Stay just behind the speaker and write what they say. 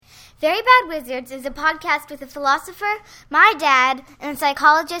Very Bad Wizards is a podcast with a philosopher, my dad, and a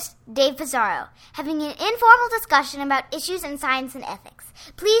psychologist, Dave Pizarro, having an informal discussion about issues in science and ethics.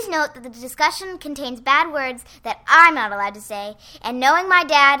 Please note that the discussion contains bad words that I'm not allowed to say, and knowing my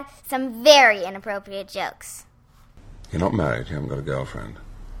dad, some very inappropriate jokes. You're not married, you haven't got a girlfriend,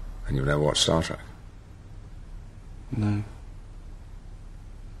 and you've never watched Star Trek? No.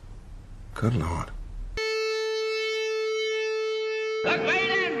 Good Lord. The great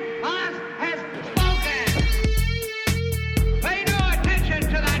boss has spoken. Pay no attention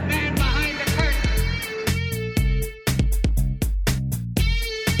to that man behind the curtain.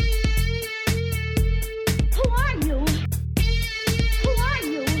 Who are you? Who are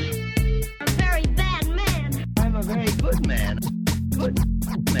you? A very bad man. I'm a very good man. Good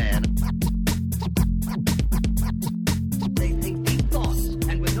man. They think deep thoughts,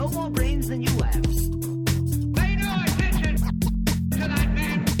 and with no more brains than you have. Pay no attention to that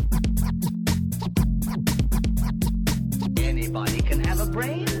man. Anybody can have a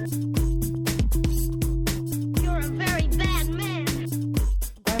brain. You're a very bad man.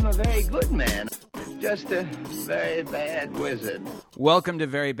 I'm a very good man. Just a very bad wizard. Welcome to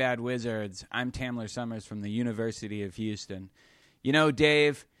Very Bad Wizards. I'm Tamler Summers from the University of Houston. You know,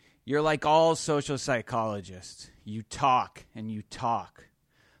 Dave, you're like all social psychologists. You talk and you talk,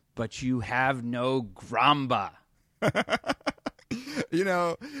 but you have no gramba. You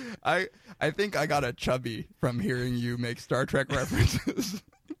know, I think I got a chubby from hearing you make Star Trek references.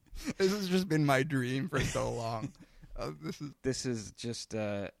 This has just been my dream for so long. This is just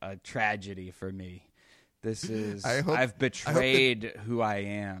a tragedy for me. This is I hope- I've betrayed who I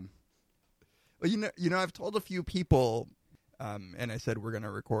am. Well, you know, I've told a few people, and I said we're going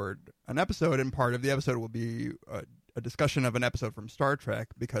to record an episode, and part of the episode will be a discussion of an episode from Star Trek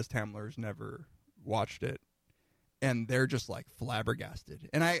because Tamler's never watched it. And they're just like flabbergasted.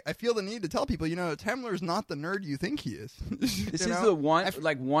 And I feel the need to tell people, you know, Tamler's not the nerd you think he is. This is the one,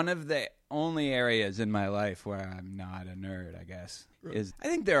 one of the only areas in my life where I'm not a nerd, I guess. I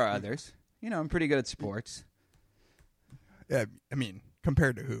think there are others. You know, I'm pretty good at sports. Yeah, I mean,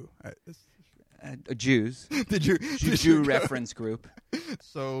 compared to who? Jews. The Jew reference group.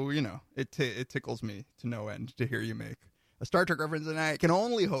 So, you know, it tickles me to no end to hear you make a Star Trek reference, and I can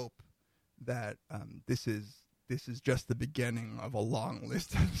only hope that this is just the beginning of a long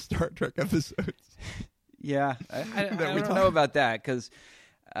list of Star Trek episodes. Yeah, I don't know about that, because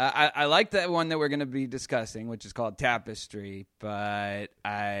I like that one that we're going to be discussing, which is called Tapestry, but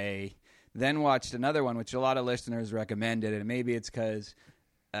I then watched another one, which a lot of listeners recommended, and maybe it's because,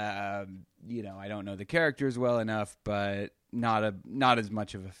 you know, I don't know the characters well enough, but not as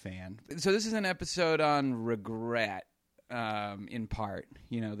much of a fan. So this is an episode on regret. In part,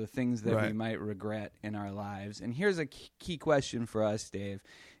 you know, the things that we might regret in our lives. And here's a key question for us, Dave.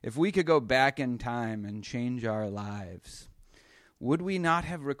 If we could go back in time and change our lives, would we not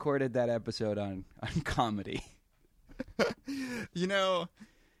have recorded that episode on comedy? You know,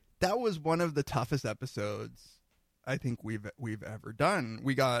 that was one of the toughest episodes I think we've ever done.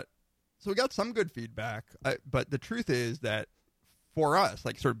 We got some good feedback, but the truth is that for us,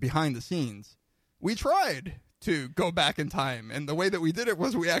 like sort of behind the scenes, we tried to go back in time, and the way that we did it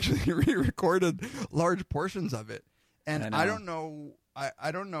was we actually re-recorded large portions of it. And I don't know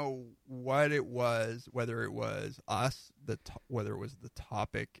what it was, whether it was us, whether it was the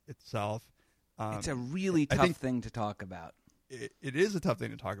topic itself. It's a really tough thing to talk about. It is a tough thing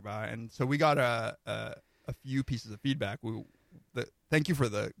to talk about, and so we got a few pieces of feedback. Thank you for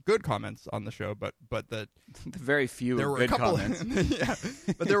the good comments on the show, but the very few there were good a couple, comments. yeah,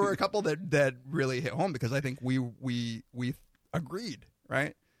 but there were a couple that really hit home because I think we agreed,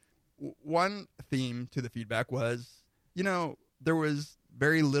 right? One theme to the feedback was, you know, there was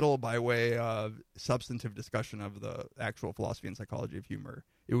very little by way of substantive discussion of the actual philosophy and psychology of humor.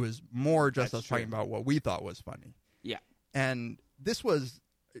 It was more just us talking about what we thought was funny. Yeah, and this was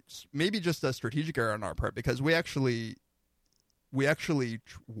maybe just a strategic error on our part because we actually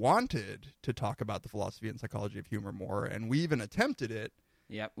wanted to talk about the philosophy and psychology of humor more, and we even attempted it.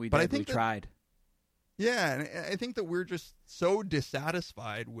 Yep, we tried. Yeah, and I think that we're just so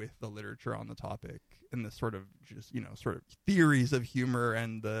dissatisfied with the literature on the topic and the sort of just, you know, sort of theories of humor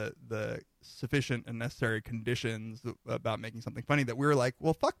and the sufficient and necessary conditions about making something funny that we're like,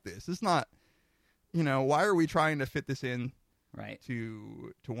 well, fuck this. It's not, you know, why are we trying to fit this in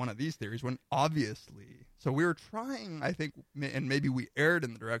to one of these theories when obviously, so we were trying, I think, and maybe we erred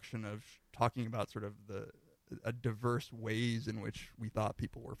in the direction of talking about sort of the diverse ways in which we thought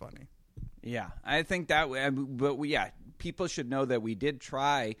people were funny. Yeah, I think that way, but people should know that we did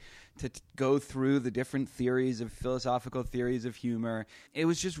try to go through the different philosophical theories of humor. It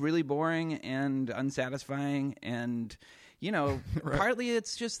was just really boring and unsatisfying, and right. Partly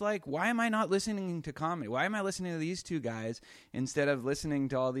it's just like, why am I not listening to comedy? Why am I listening to these two guys instead of listening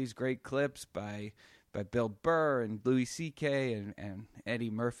to all these great clips by Bill Burr and Louis C.K. and Eddie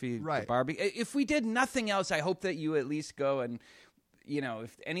Murphy, Right. the Barbie? If we did nothing else, I hope that you at least go and,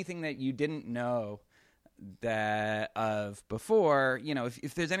 if anything that you didn't know that of before,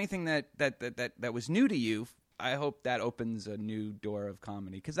 if there's anything that was new to you, I hope that opens a new door of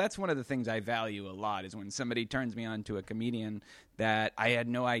comedy, because that's one of the things I value a lot, is when somebody turns me on to a comedian that I had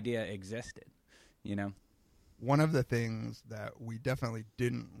no idea existed, One of the things that we definitely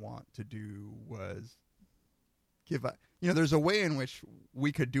didn't want to do was there's a way in which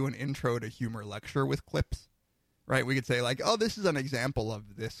we could do an intro to humor lecture with clips, right? We could say like, oh, this is an example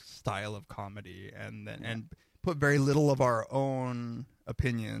of this style of comedy, and put very little of our own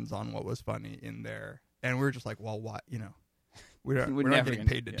opinions on what was funny in there. And we were just like, well, what, we're not getting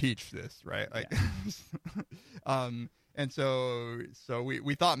paid to teach this, right? Like, and so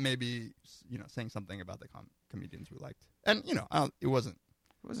we thought maybe, saying something about the comedians we liked, and it wasn't.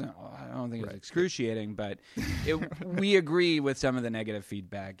 I don't think it was excruciating, but we agree with some of the negative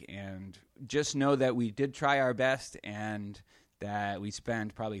feedback, and just know that we did try our best, and that we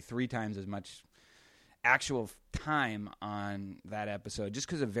spent probably 3 times as much actual time on that episode just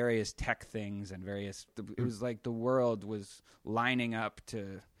because of various tech things and it was like the world was lining up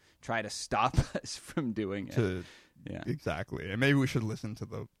to try to stop us from doing it. Yeah, exactly. And maybe we should listen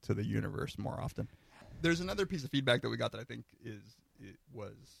to the universe more often. There's another piece of feedback that we got that I think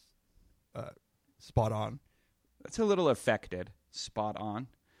was spot on. That's a little affected. Spot on.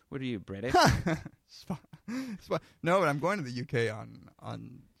 What are you, British? spot. No, but I'm going to the UK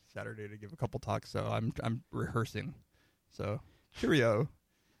on Saturday to give a couple talks, so I'm rehearsing. So cheerio.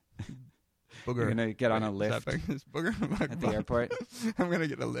 Booger. You're gonna get on a lift Booger at the airport. I'm gonna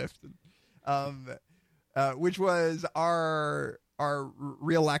get a lift. Which was our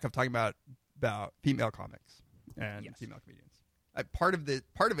real lack of talking about female comics and female comedians. Part of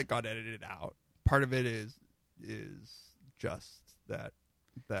it got edited out. Part of it is just that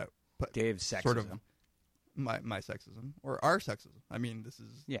Dave's sexism. Sort of my sexism, or our sexism. I mean, this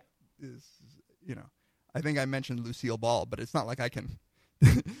is I think I mentioned Lucille Ball, but it's not like I can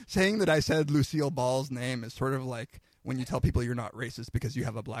saying that I said Lucille Ball's name is sort of like when you tell people you're not racist because you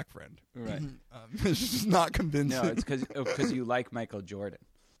have a black friend. Right. It's just not convincing. No, it's because you like Michael Jordan.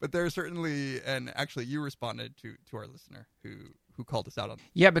 But there's certainly, and actually you responded to our listener who called us out on.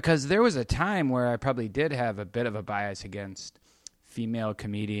 Yeah, because there was a time where I probably did have a bit of a bias against female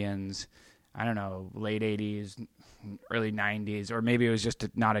comedians. I don't know, late 80s, early 90s, or maybe it was just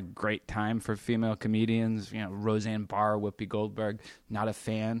not a great time for female comedians. Roseanne Barr, Whoopi Goldberg, not a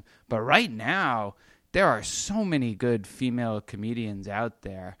fan. But right now, there are so many good female comedians out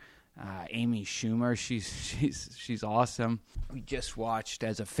there. Amy Schumer, she's awesome. We just watched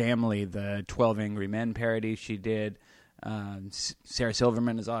as a family the 12 Angry Men parody she did. Sarah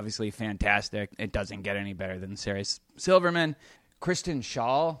Silverman is obviously fantastic. It doesn't get any better than Sarah Silverman. Kristen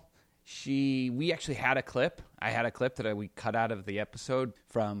Schaal, we actually had a clip. I had a clip that we cut out of the episode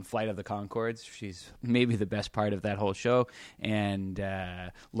from Flight of the Conchords. She's maybe the best part of that whole show. And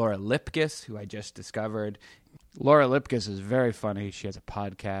Laura Lipkis, who I just discovered. Laura Lipkis is very funny. She has a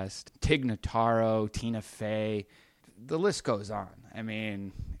podcast. Tig Notaro, Tina Fey. The list goes on. I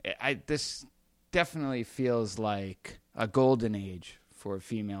mean, this definitely feels like a golden age for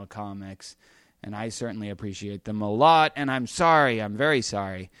female comics. And I certainly appreciate them a lot. And I'm very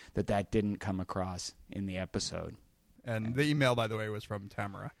sorry that didn't come across in the episode. And the email, by the way, was from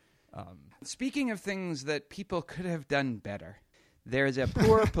Tamara. Speaking of things that people could have done better, there's a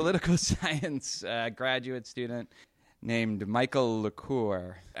poor political science graduate student named Michael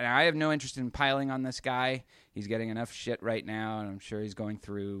LaCour. And I have no interest in piling on this guy. He's getting enough shit right now, and I'm sure he's going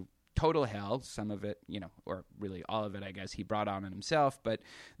through total hell. Some of it, or really all of it, I guess, he brought on himself. But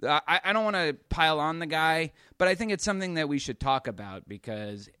I don't want to pile on the guy, but I think it's something that we should talk about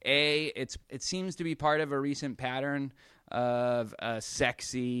because, it seems to be part of a recent pattern of a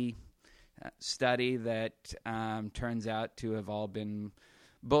sexy study that turns out to have all been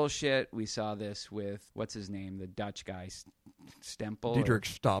bullshit. We saw this with, what's his name, the Dutch guy, Stempel. Dietrich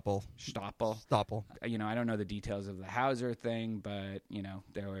Stoppel. Stoppel. I don't know the details of the Hauser thing, but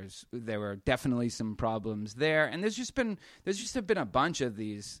there were definitely some problems there, and there's just been a bunch of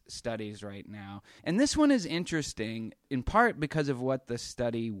these studies right now, and this one is interesting in part because of what the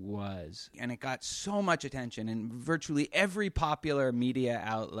study was, and it got so much attention in virtually every popular media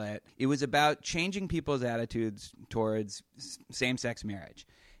outlet. It was about changing people's attitudes towards same-sex marriage,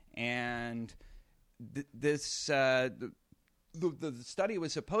 and the study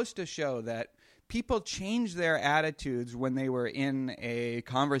was supposed to show that people changed their attitudes when they were in a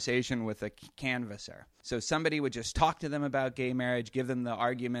conversation with a canvasser. So somebody would just talk to them about gay marriage, give them the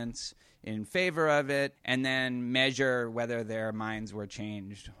arguments in favor of it, and then measure whether their minds were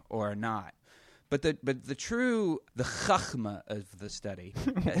changed or not. But the chachma of the study.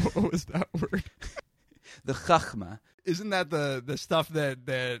 What was that word? The chachma. Isn't that the stuff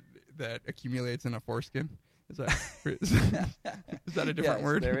that accumulates in a foreskin? Is that a different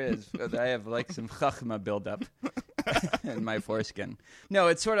word? There is. I have some chachma buildup in my foreskin. No,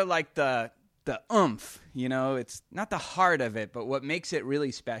 it's sort of like the oomph, It's not the heart of it, but what makes it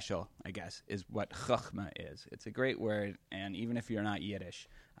really special, I guess, is what chachma is. It's a great word, and even if you're not Yiddish,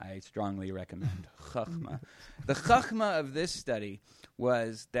 I strongly recommend chachma. The chachma of this study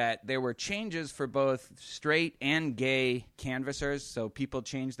was that there were changes for both straight and gay canvassers, so people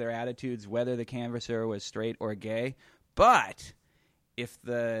changed their attitudes whether the canvasser was straight or gay. But if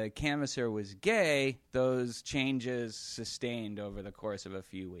the canvasser was gay, those changes sustained over the course of a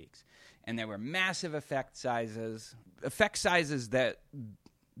few weeks. And there were massive effect sizes that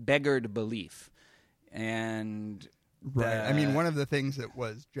beggared belief. And right. One of the things that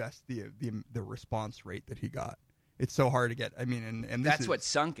was just the response rate that he got. It's so hard to get. And that's what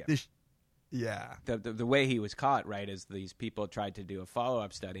sunk him. Yeah. The way he was caught, right, is these people tried to do a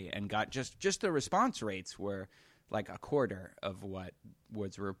follow-up study and got just the response rates were like a quarter of what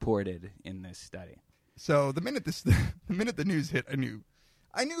was reported in this study. So the minute the news hit,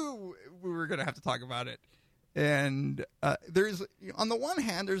 I knew we were going to have to talk about it. And there's, on the one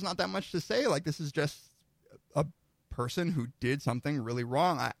hand, there's not that much to say. Like, this is just a person who did something really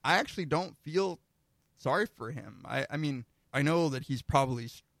wrong. I actually don't feel sorry for him. I know that he's probably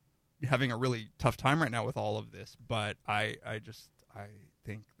having a really tough time right now with all of this, but I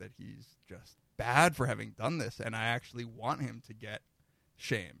think that he's just bad for having done this, and I actually want him to get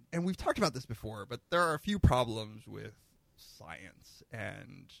shamed. And we've talked about this before, but there are a few problems with science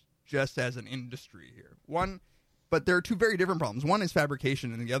and just as an industry here. But there are two very different problems. One is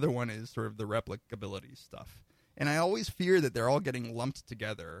fabrication, and the other one is sort of the replicability stuff. And I always fear that they're all getting lumped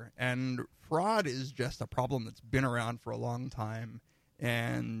together. And fraud is just a problem that's been around for a long time.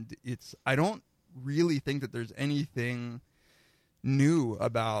 And I don't really think that there's anything new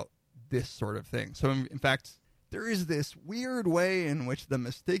about this sort of thing. So, in fact, there is this weird way in which the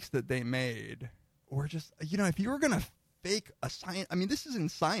mistakes that they made, or just, if you were going to fake a science, this is in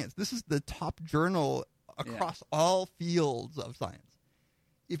science. This is the top journal across all fields of science.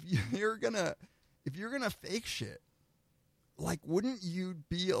 If you're gonna fake shit, like, wouldn't you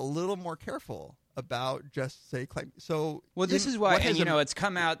be a little more careful about just claim? So, well, this is why, and it's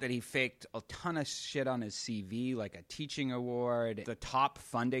come out that he faked a ton of shit on his CV, like a teaching award, the top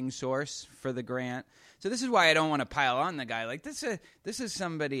funding source for the grant. So this is why I don't want to pile on the guy. Like, this is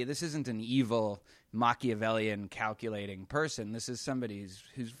somebody. This isn't an evil Machiavellian calculating person. This is somebody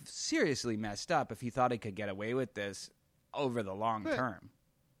who's seriously messed up if he thought he could get away with this over the long term.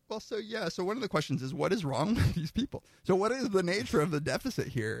 Well, so one of the questions is, what is wrong with these people? So what is the nature of the deficit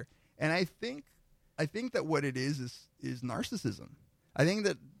here? And I think that what it is narcissism. I think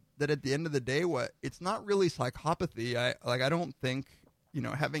that at the end of the day, it's not really psychopathy. I don't think,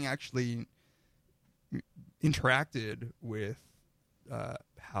 having actually interacted with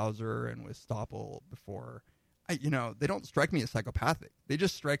Hauser and with Stoppel before, they don't strike me as psychopathic. They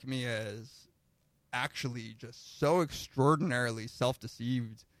just strike me as actually just so extraordinarily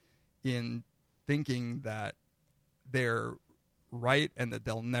self-deceived in thinking that they're right and that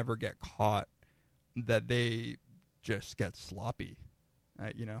they'll never get caught, that they just get sloppy,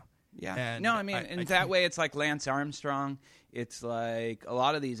 Yeah. And no, in that way, it's like Lance Armstrong. It's like a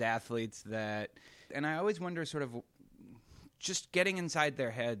lot of these athletes and I always wonder sort of just getting inside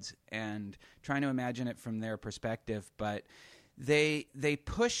their heads and trying to imagine it from their perspective, but they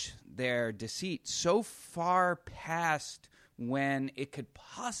push their deceit so far past when it could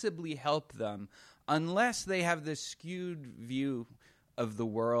possibly help them, unless they have this skewed view of the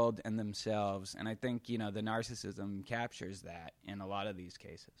world and themselves. And I think, the narcissism captures that in a lot of these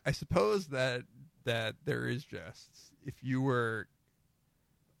cases. I suppose that there is just, if you were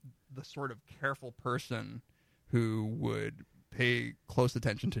the sort of careful person who would pay close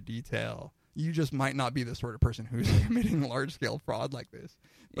attention to detail, you just might not be the sort of person who's committing large-scale fraud like this.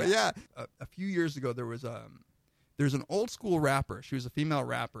 But a few years ago, there's an old-school rapper. She was a female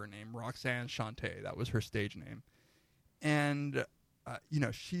rapper named Roxanne Shante. That was her stage name. And,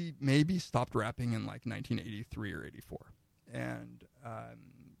 she maybe stopped rapping in, like, 1983 or 84. And,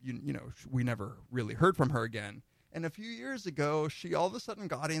 we never really heard from her again. And a few years ago, she all of a sudden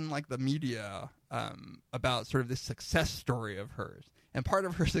got in, like, the media about sort of this success story of hers. And part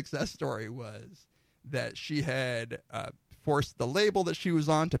of her success story was that she had forced the label that she was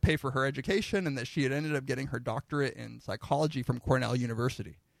on to pay for her education, and that she had ended up getting her doctorate in psychology from Cornell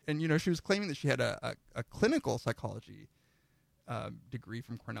University. And, she was claiming that she had a clinical psychology degree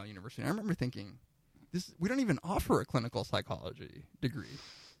from Cornell University. And I remember thinking, we don't even offer a clinical psychology degree.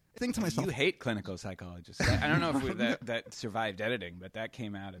 I think to myself, you hate clinical psychologists. I don't know if that survived editing, but that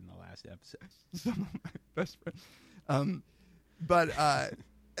came out in the last episode. Some of my best friends. But I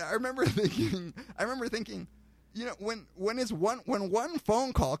remember thinking, when one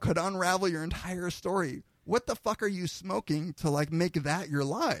phone call could unravel your entire story, what the fuck are you smoking to like make that your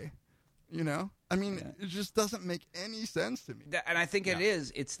lie? It just doesn't make any sense to me. And I think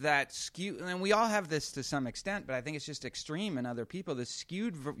it's that skewed, and we all have this to some extent, but I think it's just extreme in other people, this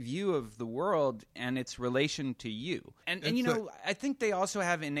skewed view of the world and its relation to you. And I think they also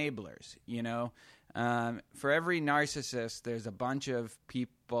have enablers, for every narcissist, there's a bunch of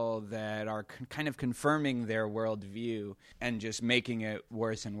people that are kind of confirming their worldview and just making it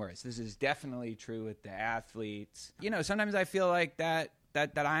worse and worse. This is definitely true with the athletes. Sometimes I feel like that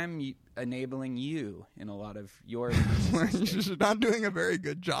I'm enabling you in a lot of your You're not doing a very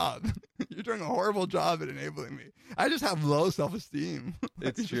good job. You're doing a horrible job at enabling me. I just have low self-esteem.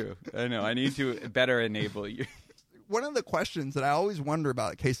 It's true. I know. I need to better enable you. One of the questions that I always wonder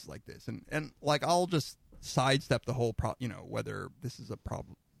about cases like this, and like I'll just sidestep the whole whether this is a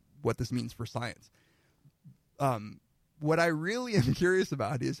problem, what this means for science. What I really am curious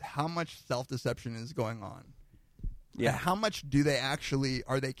about is how much self-deception is going on. Yeah. How much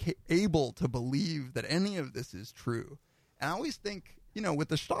are they able to believe that any of this is true? And I always think, with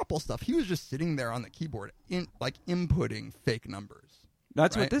the Stoppel stuff, he was just sitting there on the keyboard, inputting fake numbers.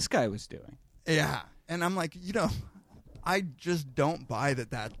 That's right? What this guy was doing. Yeah. And I'm like, I just don't buy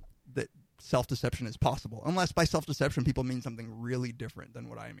that self-deception is possible, unless by self-deception people mean something really different than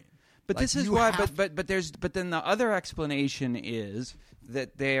what I mean. But this is why. But then the other explanation is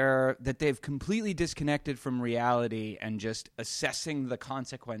that they've completely disconnected from reality and just assessing the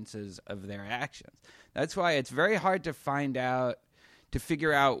consequences of their actions. That's why it's very hard to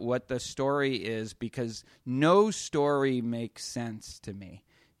figure out what the story is, because no story makes sense to me.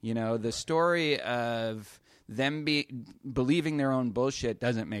 The story of them believing their own bullshit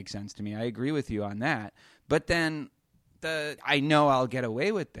doesn't make sense to me. I agree with you on that. But then I know I'll get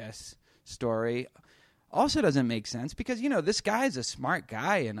away with this story also doesn't make sense, because this guy is a smart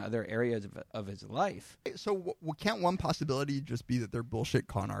guy in other areas of his life. So can't one possibility just be that they're bullshit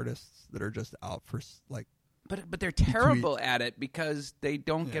con artists that are just out for like? But they're terrible at it because they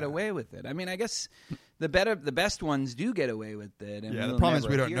don't get away with it. I mean, I guess the best ones do get away with it. And the problem is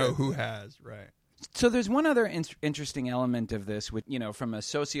we don't know who has, right? So there's one other interesting element of this, with from a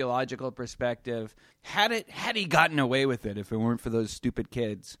sociological perspective. Had he gotten away with it if it weren't for those stupid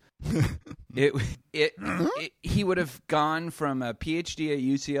kids, he would have gone from a PhD at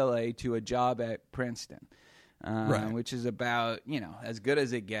UCLA to a job at Princeton, which is about as good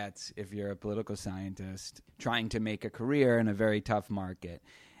as it gets if you're a political scientist trying to make a career in a very tough market.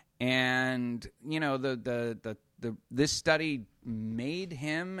 And this study made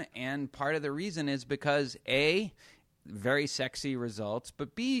him, and part of the reason is because A, very sexy results,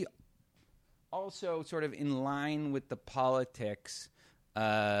 but B, also sort of in line with the politics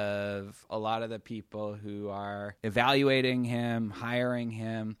of a lot of the people who are evaluating him, hiring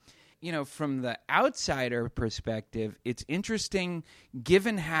him. From the outsider perspective, it's interesting,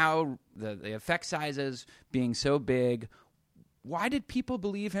 given how the effect sizes being so big. Why did people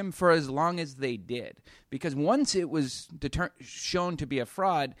believe him for as long as they did? Because once it was shown to be a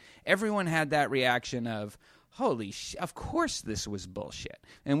fraud, everyone had that reaction of, holy of course this was bullshit.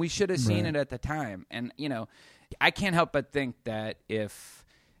 And we should have seen it at the time. And, I can't help but think that if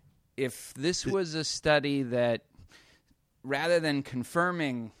this was a study that, rather than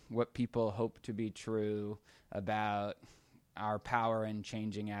confirming what people hope to be true about our power in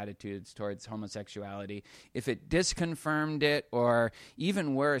changing attitudes towards homosexuality, if it disconfirmed it, or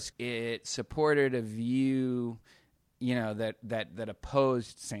even worse, it supported a view, that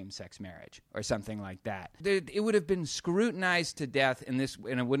opposed same-sex marriage or something like that, it would have been scrutinized to death and it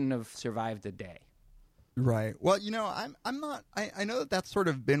wouldn't have survived a day. Right. Well, I'm not. I know that that's sort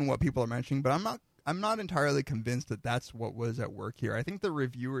of been what people are mentioning, but I'm not entirely convinced that that's what was at work here. I think the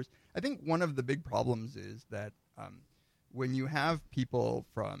reviewers. I think one of the big problems is that when you have people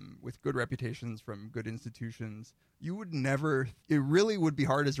with good reputations from good institutions, you would never. It really would be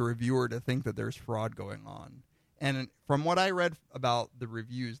hard as a reviewer to think that there's fraud going on. And from what I read about the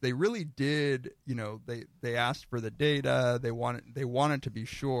reviews, they really did, they asked for the data, they wanted to be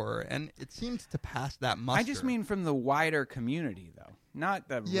sure, and it seemed to pass that muster. I just mean from the wider community, though, not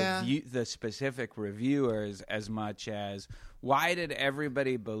the specific reviewers as much as why did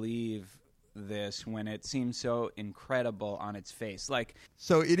everybody believe this when it seems so incredible on its face?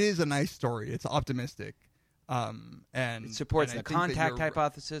 So it is a nice story. It's optimistic, and it supports the contact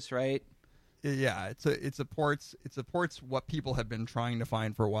hypothesis, right? Yeah, it supports what people have been trying to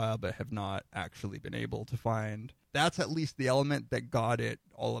find for a while, but have not actually been able to find. That's at least the element that got it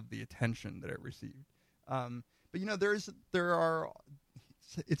all of the attention that it received. But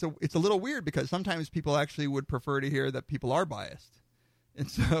it's a little weird because sometimes people actually would prefer to hear that people are biased,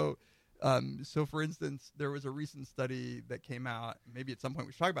 and so for instance, there was a recent study that came out. Maybe at some point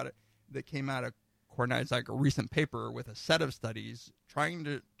we should talk about it. That came out of Cornell. It's like a recent paper with a set of studies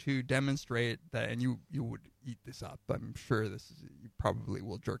trying to demonstrate that, and you would eat this up. I'm sure you probably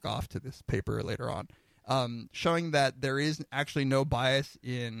will jerk off to this paper later on, showing that there is actually no bias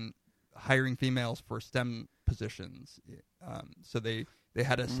in hiring females for STEM positions. So they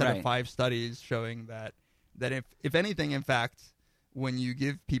had a set of 5 studies showing that if anything, in fact, when you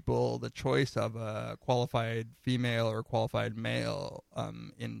give people the choice of a qualified female or qualified male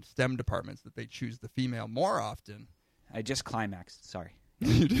in STEM departments, that they choose the female more often. I just climaxed. Sorry.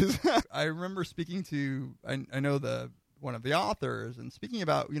 I remember speaking to I know one of the authors and speaking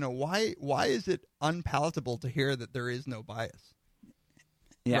about why is it unpalatable to hear that there is no bias.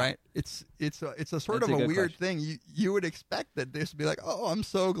 Yeah. Right. It's a sort of a weird thing. You would expect that this would be like, oh, I'm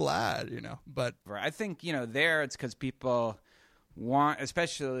so glad, but I think there it's because people want,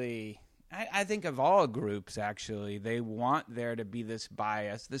 especially I think of all groups actually, they want there to be this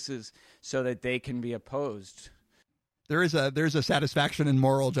bias. This is so that they can be opposed. There's a satisfaction in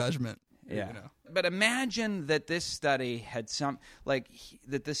moral judgment. Yeah. But imagine that this study had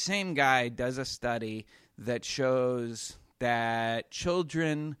that the same guy does a study that shows that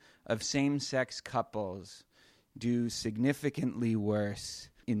children of same-sex couples do significantly worse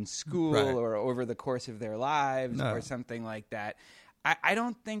in school or over the course of their lives or something like that. I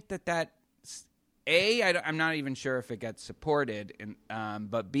don't think that's I'm not even sure if it gets supported,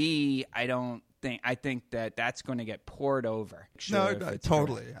 but B, I think that that's going to get poured over.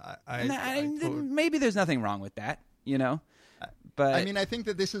 Totally. Maybe there's nothing wrong with that, But I mean, I think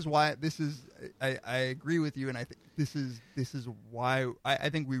that this is why I agree with you, and I think this is why I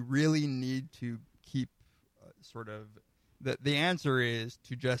think we really need to keep sort of the answer is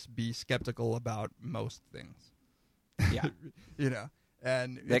to just be skeptical about most things. Yeah,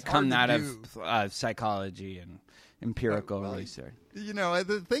 and that come out of psychology and empirical research.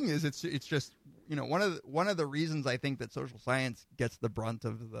 The thing is, it's just one of the reasons I think that social science gets the brunt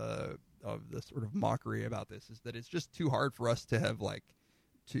of the sort of mockery about this is that it's just too hard for us to have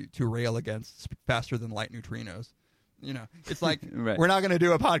to rail against faster than light neutrinos. It's like we're not going to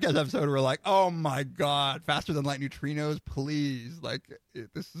do a podcast episode where we're like, oh my god, faster than light neutrinos, please,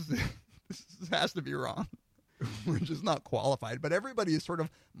 this has to be wrong. We're just not qualified, but everybody is sort of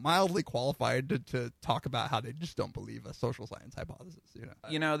mildly qualified to talk about how they just don't believe a social science hypothesis.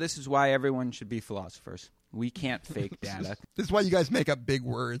 This is why everyone should be philosophers. We can't fake data. This is why you guys make up big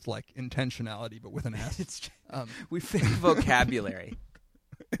words like intentionality, but with an S. We fake vocabulary.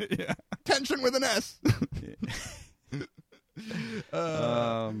 Yeah, tension with an S.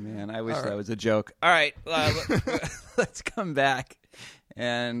 Oh man, I wish that was a joke. All right, let's come back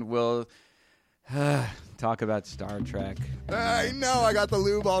and we'll talk about Star Trek. I know, I got the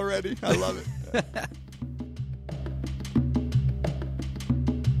lube already. I love it.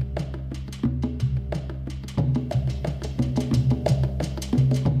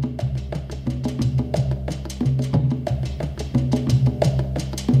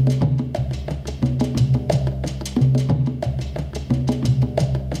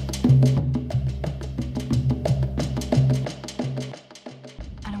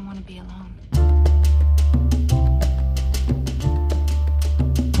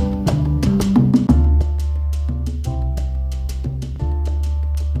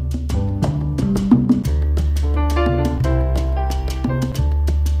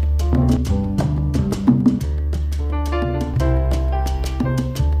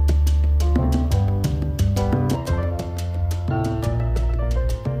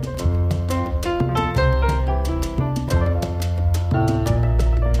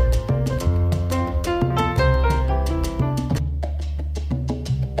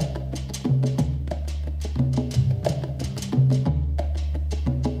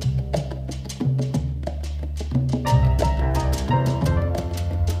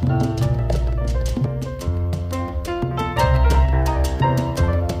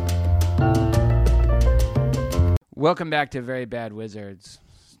 Welcome back to Very Bad Wizards.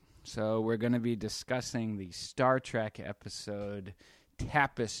 So we're going to be discussing the Star Trek episode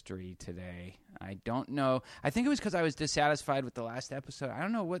Tapestry today. I don't know. I think it was because I was dissatisfied with the last episode. I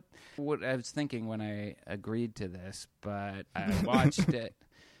don't know what I was thinking when I agreed to this, but I watched it.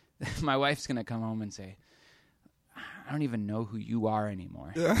 My wife's going to come home and say, I don't even know who you are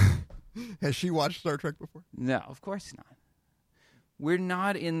anymore. Yeah. Has she watched Star Trek before? No, of course not. We're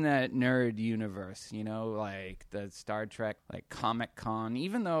not in that nerd universe, you know, like the Star Trek, like Comic-Con,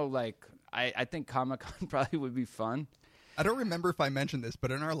 even though, like, I think Comic-Con probably would be fun. I don't remember if I mentioned this, but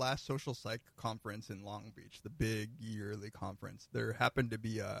in our last social psych conference in Long Beach, the big yearly conference, there happened to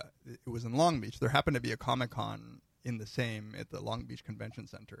be it was in Long Beach, there happened to be a Comic-Con at the Long Beach Convention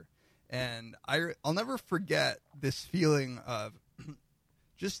Center. And I'll never forget this feeling of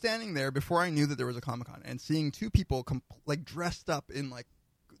just standing there before I knew that there was a Comic-Con and seeing two people like dressed up in like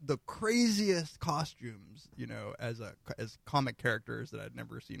the craziest costumes, you know, as comic characters that I'd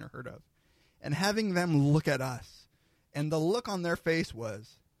never seen or heard of, and having them look at us, and the look on their face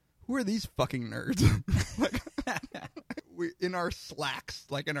was, "Who are these fucking nerds?" Like, we in our slacks,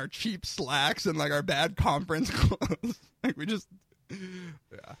 like in our cheap slacks and like our bad conference clothes, like we just,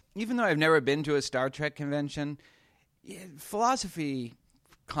 yeah. Even though I've never been to a Star Trek convention, philosophy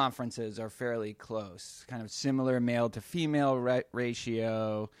conferences are fairly close, kind of similar male to female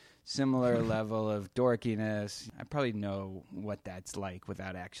ratio, similar level of dorkiness. I probably know what that's like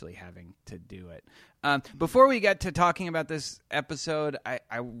without actually having to do it. Before we get to talking about this episode, I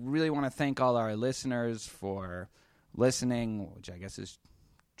really want to thank all our listeners for listening, which I guess is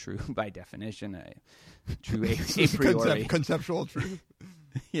true by definition, true a priori. Conceptual truth.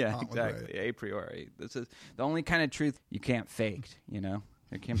 Yeah, exactly. Right. A priori. This is the only kind of truth you can't fake, you know?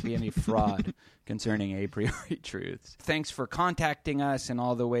 There can't be any fraud concerning a priori truths. Thanks for contacting us in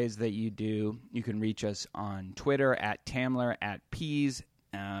all the ways that you do. You can reach us on Twitter at Tamler, at Peas,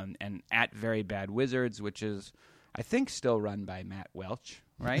 and at Very Bad Wizards, which is, I think, still run by Matt Welch,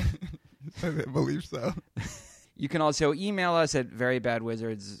 right? I believe so. You can also email us at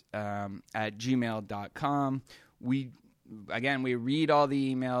verybadwizards at gmail.com. We read all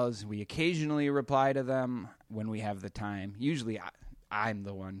the emails. We occasionally reply to them when we have the time. Usually I'm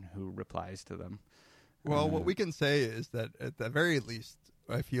the one who replies to them. Well, what we can say is that at the very least,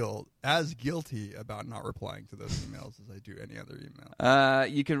 I feel as guilty about not replying to those emails as I do any other email.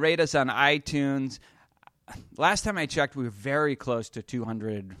 You can rate us on iTunes. Last time I checked, we were very close to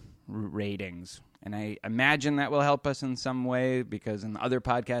 200 ratings. And I imagine that will help us in some way, because in the other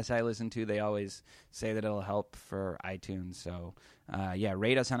podcasts I listen to, they always say that it'll help for iTunes. So,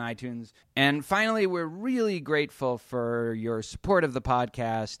 rate us on iTunes. And finally, we're really grateful for your support of the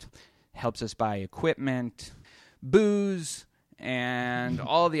podcast. Helps us buy equipment, booze, and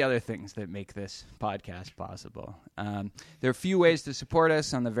all the other things that make this podcast possible. There are a few ways to support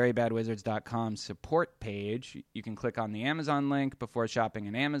us on the verybadwizards.com support page. You can click on the Amazon link before shopping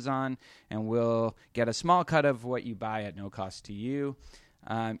in Amazon, and we'll get a small cut of what you buy at no cost to you.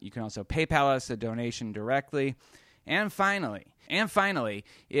 You can also PayPal us a donation directly. And finally,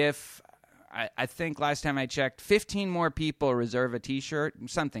 if I think last time I checked, 15 more people reserve a T-shirt,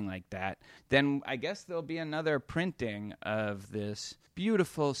 something like that, then I guess there'll be another printing of this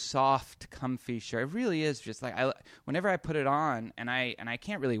beautiful, soft, comfy shirt. It really is just like, whenever I put it on, and I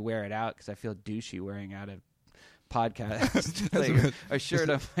can't really wear it out because I feel douchey wearing out a podcast, like a shirt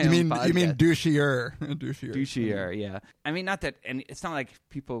of my own podcast. You mean douchier. Douchier, yeah. I mean, not that, and it's not like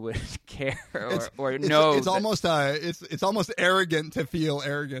people would care or know. It's almost it's almost arrogant to feel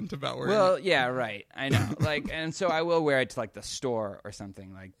arrogant about wearing it. Well, yeah, right. I know. Like, and so I will wear it to like the store or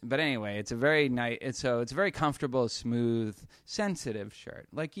something like. But anyway, it's a very nice. It's a very comfortable, smooth, sensitive shirt,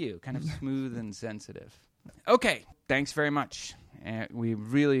 like you, kind of smooth and sensitive. Okay, thanks very much. And we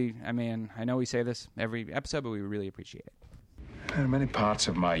really, I know we say this every episode, but we really appreciate it. There are many parts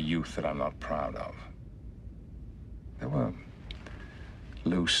of my youth that I'm not proud of. There were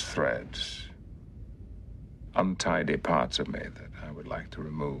loose threads, untidy parts of me that I would like to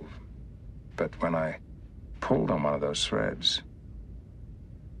remove. But when I pulled on one of those threads,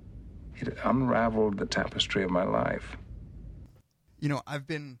 it unraveled the tapestry of my life. You know,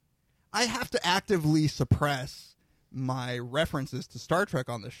 I have to actively suppress my references to Star Trek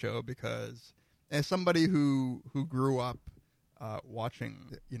on the show, because as somebody who grew up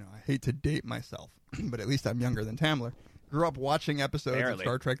watching, you know, I hate to date myself, but at least I'm younger than Tamler, grew up watching episodes of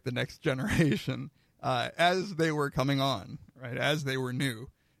Star Trek The Next Generation as they were coming on, right, as they were new,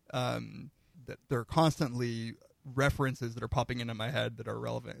 that they're constantly references that are popping into my head that are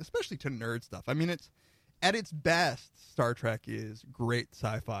relevant, especially to nerd stuff. I mean, it's at its best, Star Trek is great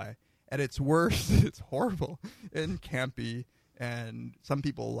sci-fi. At its worst, it's horrible and campy. And some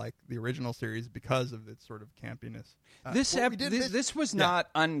people like the original series because of its sort of campiness. This was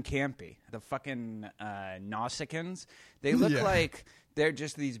not uncampy. The fucking Nausicaans, they look like they're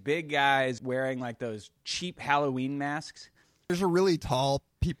just these big guys wearing like those cheap Halloween masks. There's a really tall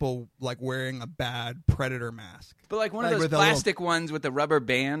people like wearing a bad Predator mask. But like one of those plastic ones with the rubber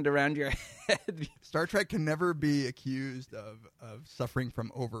band around your head. Star Trek can never be accused of suffering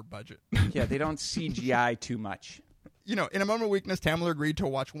from over budget. Yeah, they don't CGI too much. You know, in a moment of weakness, Tamler agreed to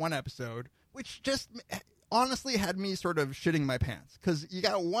watch one episode, which just honestly had me sort of shitting my pants. Because you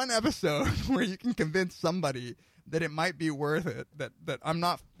got one episode where you can convince somebody that it might be worth it, that I'm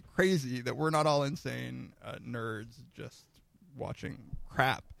not crazy, that we're not all insane nerds just watching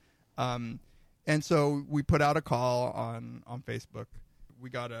crap. And so we put out a call on Facebook. We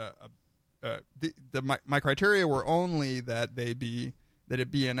got my criteria were only that it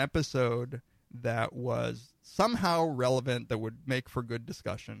be an episode that was somehow relevant, that would make for good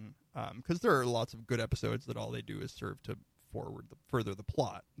discussion, because there are lots of good episodes that all they do is serve to further the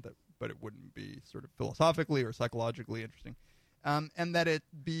plot, but it wouldn't be sort of philosophically or psychologically interesting, and that it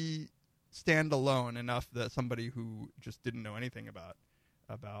be standalone enough that somebody who just didn't know anything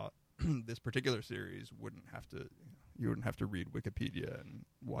about this particular series wouldn't have to read Wikipedia and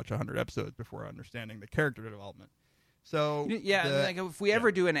watch 100 episodes before understanding the character development. So like if we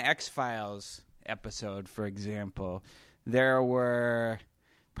ever do an X-Files episode, for example, there were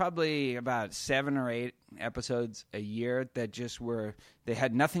probably about 7 or 8 episodes a year that they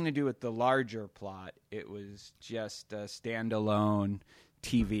had nothing to do with the larger plot. It was just a standalone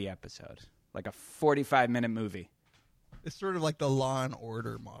TV episode, like a 45-minute movie. It's sort of like the Law and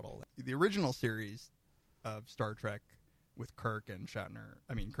Order model. The original series of Star Trek with Kirk and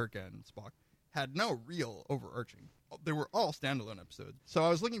Spock had no real overarching. They were all standalone episodes. So I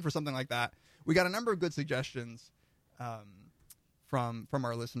was looking for something like that. We got a number of good suggestions from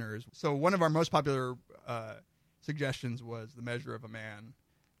our listeners. So one of our most popular suggestions was The Measure of a Man,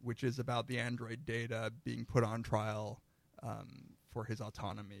 which is about the android Data being put on trial for his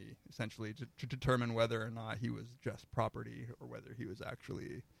autonomy, essentially to determine whether or not he was just property or whether he was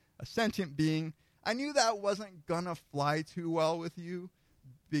actually a sentient being. I knew that wasn't gonna fly too well with you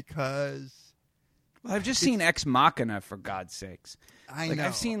because... Well, I've just seen Ex Machina, for God's sakes. I know.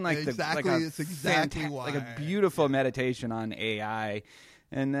 I've seen like it's exactly why. Like a beautiful meditation on AI,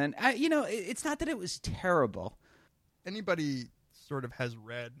 and then it's not that it was terrible. Anybody sort of has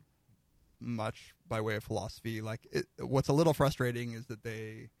read much by way of philosophy, what's a little frustrating is that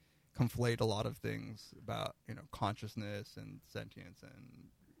they conflate a lot of things about consciousness and sentience and.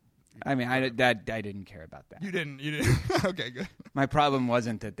 I mean, I didn't care about that. You didn't. Okay, good. My problem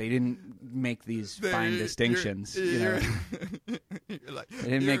wasn't that they didn't make these fine distinctions. They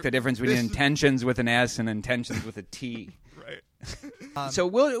didn't make the difference between intentions with an S and intentions with a T. Right. So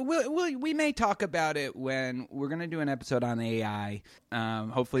we may talk about it when we're going to do an episode on AI,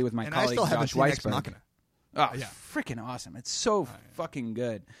 hopefully with my colleague Josh Weisberg. Oh, yeah. Freaking awesome. It's so fucking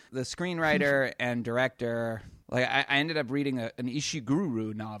good. The screenwriter and director, I ended up reading an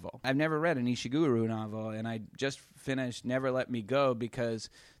Ishiguro novel. I've never read an Ishiguro novel, and I just finished Never Let Me Go because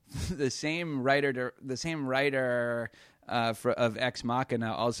the same writer of Ex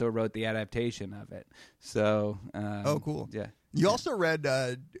Machina also wrote the adaptation of it. So, cool. Yeah. You also read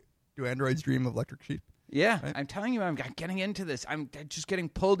Do Androids Dream of Electric Sheep? Yeah, right? I'm telling you, I'm getting into this. I'm just getting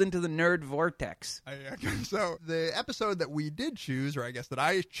pulled into the nerd vortex. So the episode that we did choose, or I guess that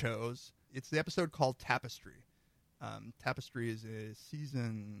I chose, it's the episode called Tapestry. Tapestry is a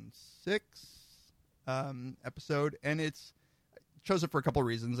season 6 episode, and chose it for a couple of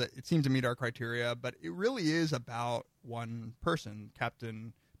reasons. It seemed to meet our criteria, but it really is about one person,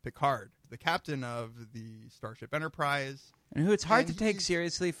 Captain Picard, the captain of the Starship Enterprise. And who it's hard to take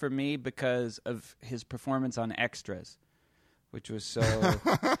seriously for me because of his performance on Extras, which was so...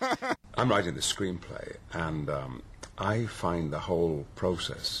 I'm writing the screenplay, and I find the whole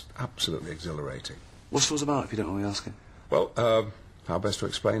process absolutely exhilarating. What's it about, if you don't mind me asking? Well, how best to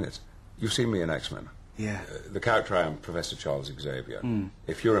explain it? You've seen me in X-Men. Yeah. The character I am, Professor Charles Xavier.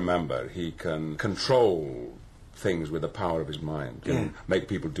 If you remember, he can control things with the power of his mind, can make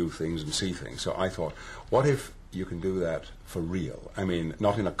people do things and see things. So I thought, what if you can do that for real? I mean,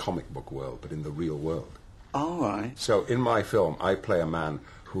 not in a comic book world, but in the real world. All right. So in my film, I play a man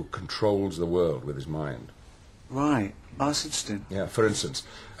who controls the world with his mind. Right. Oh, that's interesting. Yeah, for instance,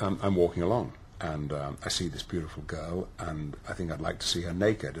 I'm walking along, and I see this beautiful girl, and I think I'd like to see her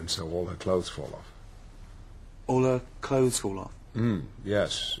naked, and so all her clothes fall off. all her clothes fall off.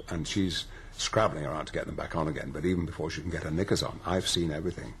 Yes, and she's scrabbling around to get them back on again, but even before she can get her knickers on, I've seen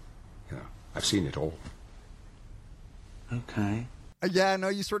everything. I've seen it all. Okay. Yeah, no,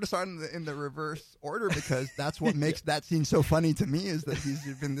 you sort of saw it in the reverse order, because that's what makes that scene so funny to me, is that he's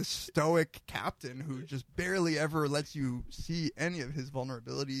been this stoic captain who just barely ever lets you see any of his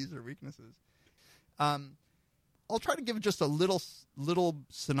vulnerabilities or weaknesses. I'll try to give just a little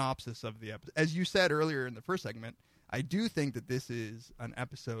synopsis of the episode. As you said earlier in the first segment, I do think that this is an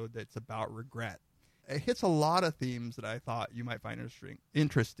episode that's about regret. It hits a lot of themes that I thought you might find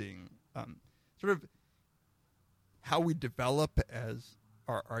interesting. Sort of how we develop as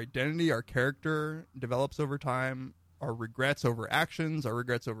our identity, our character develops over time, our regrets over actions, our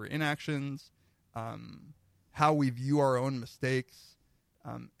regrets over inactions, how we view our own mistakes.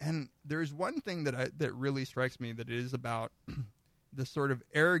 And there's one thing that really strikes me, that it is about the sort of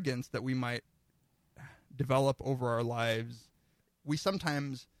arrogance that we might develop over our lives. We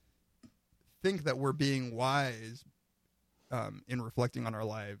sometimes think that we're being wise in reflecting on our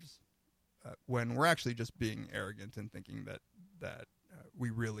lives, when we're actually just being arrogant and thinking that we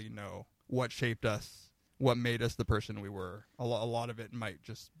really know what shaped us, what made us the person we were. A lot of it might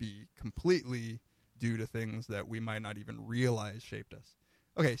just be completely due to things that we might not even realize shaped us.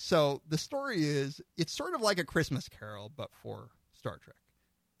 Okay, so the story is, it's sort of like A Christmas Carol, but for Star Trek.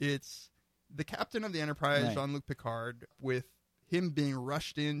 It's the captain of the Enterprise, Right. Jean-Luc Picard, with him being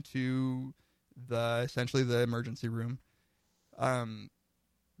rushed into essentially the emergency room,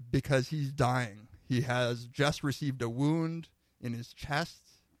 because he's dying. He has just received a wound in his chest,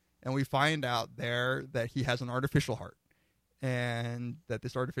 and we find out there that he has an artificial heart, and that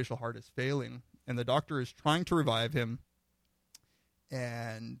this artificial heart is failing, and the doctor is trying to revive him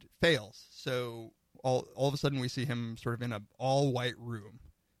and fails. So all of a sudden we see him sort of in an all-white room,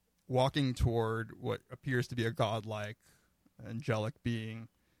 walking toward what appears to be a godlike, angelic being.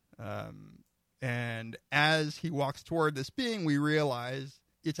 And as he walks toward this being, we realize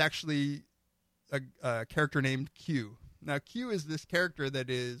it's actually a character named Q. Now, Q is this character that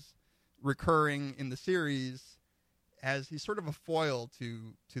is recurring in the series as he's sort of a foil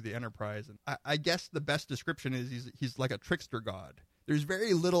to the Enterprise. And I guess the best description is he's like a trickster god.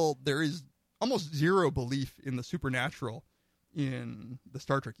 There is almost zero belief in the supernatural in the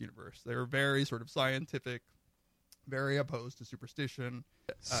Star Trek universe. They're very sort of scientific, very opposed to superstition.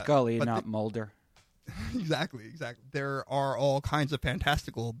 Scully, but not Mulder. Exactly. There are all kinds of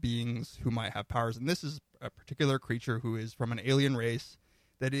fantastical beings who might have powers, and this is a particular creature who is from an alien race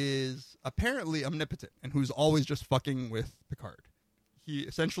that is apparently omnipotent and who's always just fucking with Picard. He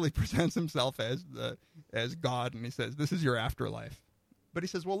essentially presents himself as God, and he says, "This is your afterlife." But he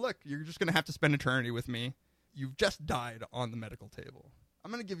says, "Well, look, you're just going to have to spend eternity with me. You've just died on the medical table.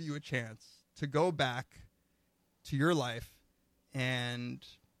 I'm going to give you a chance to go back to your life, and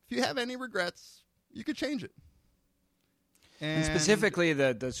if you have any regrets, you could change it." And specifically,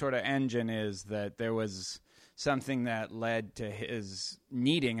 the sort of engine is that there was something that led to his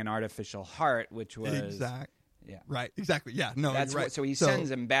needing an artificial heart, which was exactly. Yeah, no, that's you're right. So he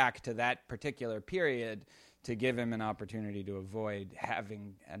sends him back to that particular period to give him an opportunity to avoid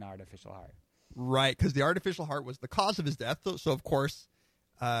having an artificial heart. Right, because the artificial heart was the cause of his death. So of course,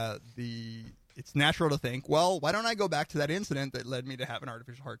 it's natural to think, well, why don't I go back to that incident that led me to have an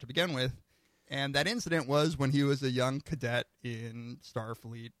artificial heart to begin with? And that incident was when he was a young cadet in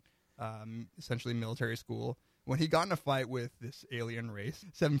Starfleet, essentially military school, when he got in a fight with this alien race,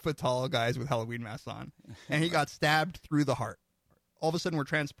 7-foot-tall guys with Halloween masks on, and he got stabbed through the heart. All of a sudden, we're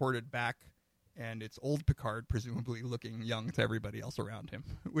transported back, and it's old Picard, presumably looking young to everybody else around him,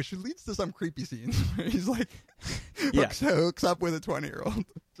 which leads to some creepy scenes where he's like, hooks up with a 20-year-old.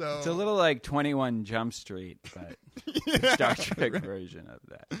 So it's a little like 21 Jump Street, but the Star Trek version of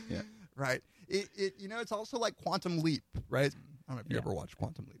that. Yeah. Right. It's also like Quantum Leap, right? I don't know if you ever watched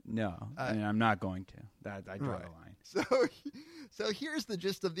Quantum Leap. No, and I'm not going to. I draw the line. So here's the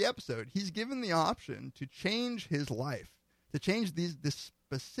gist of the episode. He's given the option to change his life, to change this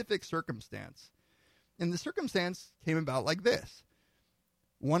specific circumstance. And the circumstance came about like this.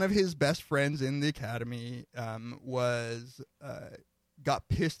 One of his best friends in the academy got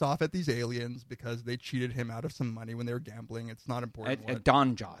pissed off at these aliens because they cheated him out of some money when they were gambling. It's not important. At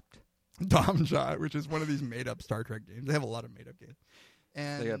Domjot, which is one of these made-up Star Trek games. They have a lot of made-up games.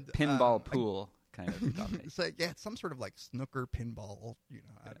 And like a pinball pool kind of stuff. It's some sort of like snooker pinball,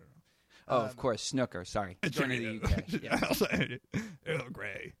 I don't know. Oh, of course, snooker. Sorry. Joining the UK. Yeah. Earl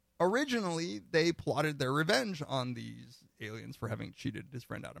Grey. Originally, they plotted their revenge on these aliens for having cheated his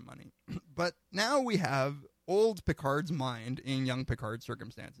friend out of money. But now we have old Picard's mind in young Picard's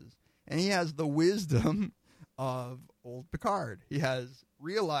circumstances. And he has the wisdom of old Picard. He has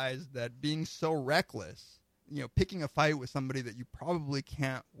realized that being so reckless, picking a fight with somebody that you probably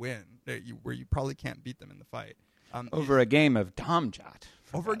can't win, where you probably can't beat them in the fight. Over a game of Domjot.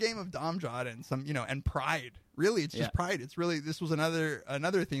 Over a game of Domjot and some, and pride. Really, it's just pride. It's really, this was another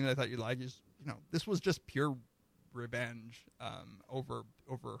thing that I thought you'd like is, this was just pure revenge over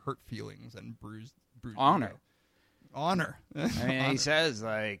hurt feelings and bruised honor. Ego. Honor. I mean, Honor. he says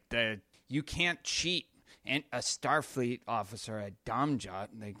that you can't cheat a Starfleet officer at Domjot.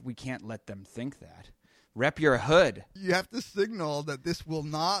 We can't let them think that. Rep your hood. You have to signal that this will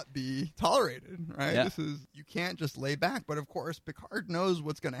not be tolerated, right? Yeah. You can't just lay back. But of course, Picard knows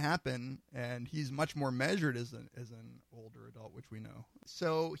what's going to happen, and he's much more measured as an older adult, which we know.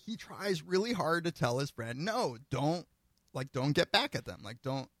 So he tries really hard to tell his friend, no, don't get back at them,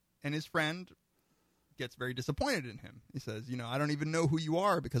 don't. And his friend gets very disappointed in him. He says, I don't even know who you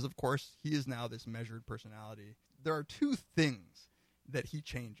are, because of course he is now this measured personality. There are two things that he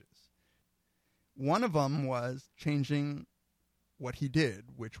changes. One of them was changing what he did,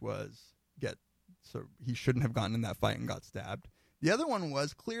 which was so he shouldn't have gotten in that fight and got stabbed. The other one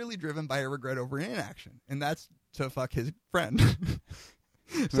was clearly driven by a regret over inaction, and that's to fuck his friend.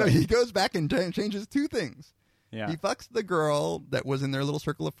 So he goes back and changes two things. Yeah. He fucks the girl that was in their little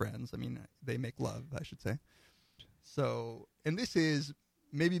circle of friends. I mean, they make love, I should say. So, and this is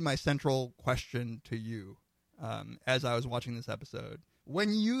maybe my central question to you as I was watching this episode.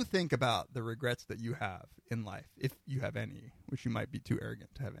 When you think about the regrets that you have in life, if you have any, which you might be too arrogant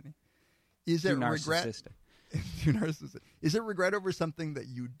to have any, is it regret? Too narcissistic. Is it regret over something that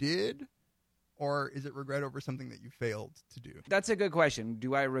you did, or is it regret over something that you failed to do? That's a good question.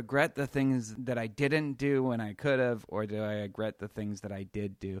 Do I regret the things that I didn't do when I could have, or do I regret the things that I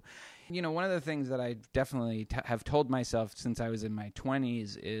did do? One of the things that I definitely have told myself since I was in my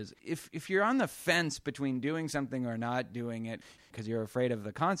 20s is if you're on the fence between doing something or not doing it because you're afraid of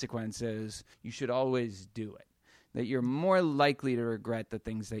the consequences, you should always do it. That you're more likely to regret the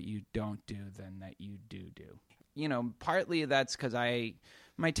things that you don't do than that you do. Partly that's because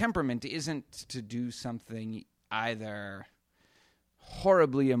my temperament isn't to do something either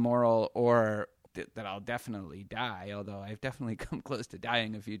horribly immoral or that I'll definitely die, although I've definitely come close to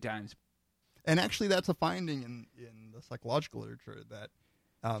dying a few times. And actually that's a finding in the psychological literature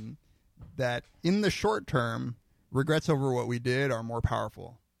that in the short term, regrets over what we did are more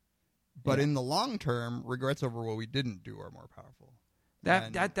powerful. But in the long term, regrets over what we didn't do are more powerful.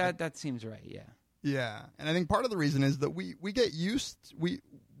 That seems right, yeah. Yeah, and I think part of the reason is that we get used, we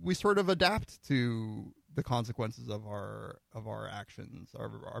sort of adapt to the consequences of our actions,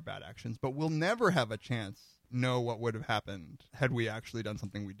 our bad actions, but we'll never have a chance know what would have happened had we actually done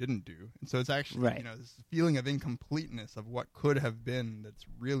something we didn't do. And so it's actually this feeling of incompleteness of what could have been that's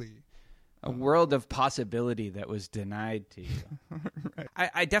really a world of possibility that was denied to you.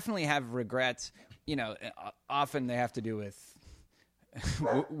 Right. I definitely have regrets. Often they have to do with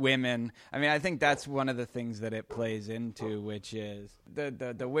women. I mean, I think that's one of the things that it plays into, which is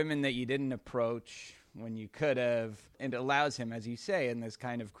the women that you didn't approach when you could have. It allows him, as you say, in this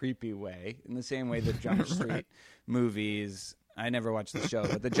kind of creepy way, in the same way the Jump Street movies, I never watched the show,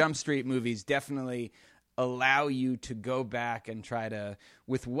 but the Jump Street movies definitely allow you to go back and try to,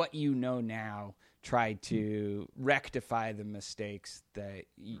 with what you know now, try to rectify the mistakes that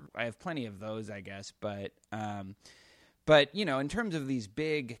I have plenty of those, I guess, but in terms of these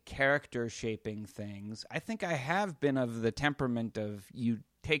big character shaping things, I think I have been of the temperament of you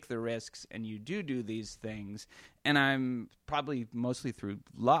take the risks and you do these things, and I'm probably mostly through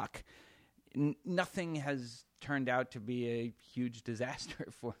luck. Nothing has turned out to be a huge disaster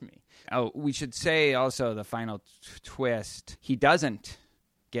for me. Oh, we should say also the final twist. He doesn't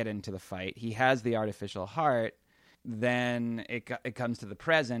get into the fight. He has the artificial heart. Then it comes to the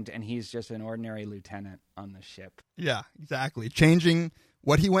present, and he's just an ordinary lieutenant on the ship. Yeah, exactly. Changing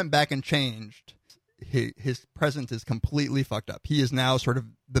what he went back and changed, his present is completely fucked up. He is now sort of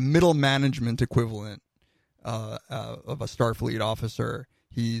the middle management equivalent of a Starfleet officer.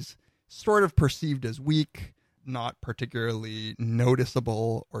 He's sort of perceived as weak, not particularly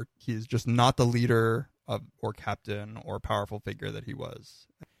noticeable, or he's just not the leader of or captain or powerful figure that he was.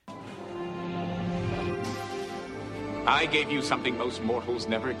 I gave you something most mortals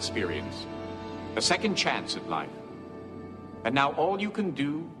never experience. A second chance at life. And now all you can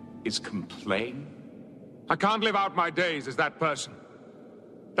do is complain? I can't live out my days as that person.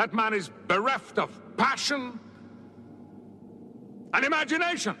 That man is bereft of passion and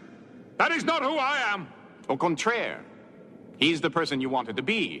imagination. That is not who I am. Au contraire. He's the person you wanted to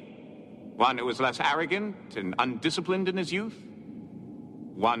be. One who was less arrogant and undisciplined in his youth.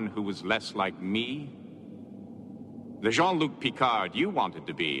 One who was less like me. The Jean-Luc Picard you wanted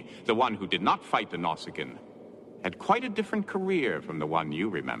to be, the one who did not fight the Nausicaan, had quite a different career from the one you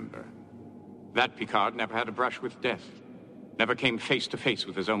remember. That Picard never had a brush with death, never came face to face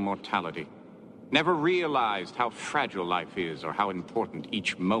with his own mortality, never realized how fragile life is or how important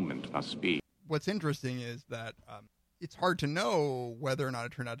each moment must be. What's interesting is that it's hard to know whether or not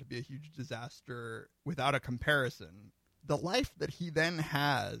it turned out to be a huge disaster without a comparison. The life that he then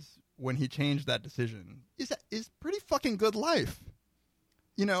has when he changed that decision is pretty fucking good life.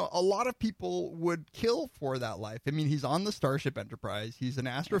 You know, a lot of people would kill for that life. I mean, he's on the Starship Enterprise. He's an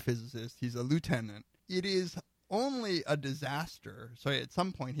astrophysicist. He's a lieutenant. It is only a disaster. So at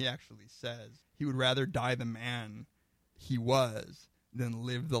some point he actually says he would rather die the man he was than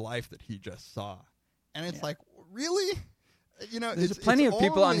live the life that he just saw. And it's like, really? You know, there's plenty of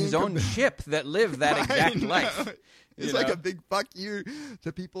people on his own ship that live that exact life. It's like a big fuck you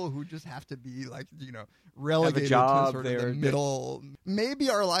to people who just have to be like, you know, relegated to sort of the middle.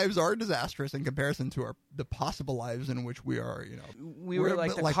 Maybe our lives are disastrous in comparison to the possible lives in which we are, you know. We were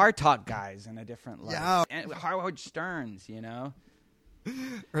like the car talk guys in a different life. Yeah. And Howard Stearns, you know.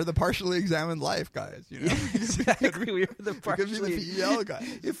 Or the partially examined life guys, you know. Exactly. We were the partially PEL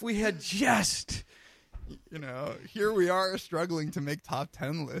guys. If we had just... You know, here we are struggling to make top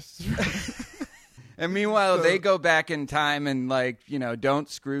 10 lists. And meanwhile, they go back in time and, like, you know, don't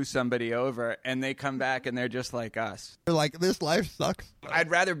screw somebody over, and they come back and they're just like us. They're like, this life sucks. I'd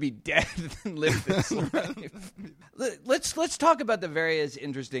rather be dead than live this life. Let's talk about the various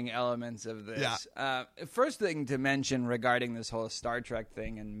interesting elements of this. Yeah. First thing to mention regarding this whole Star Trek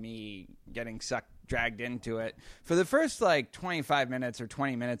thing and me getting dragged into it, for the first like 25 minutes or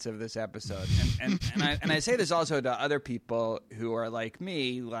 20 minutes of this episode, and I say this also to other people who are like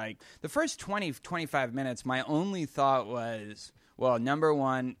me, like the first 25 minutes, my only thought was, well, number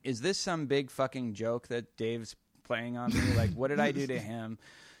one, is this some big fucking joke that Dave's playing on me? Like, what did I do to him?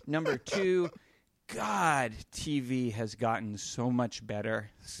 Number two, God, TV has gotten so much better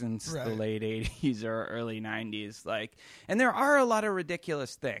since the late 80s or early 90s. Like, and there are a lot of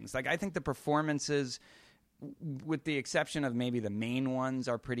ridiculous things. Like, I think the performances, with the exception of maybe the main ones,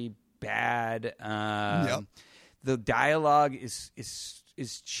 are pretty bad. The dialogue is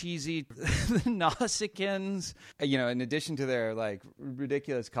cheesy. The Nausicaans, you know, in addition to their like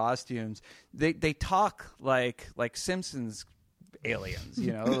ridiculous costumes, they talk like Simpsons aliens,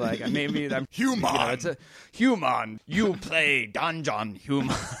 you know, like maybe I'm human. You know, it's a human. You play Dungeon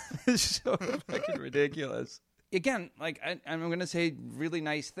human. It's so fucking ridiculous. Again, like I'm going to say really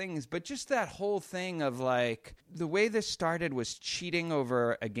nice things, but just that whole thing of like the way this started was cheating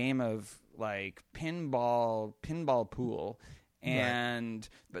over a game of like pinball pool. And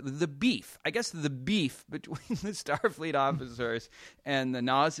the beef, I guess the beef between the Starfleet officers and the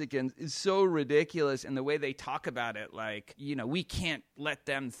Nausicaans is so ridiculous in the way they talk about it. Like, you know, we can't let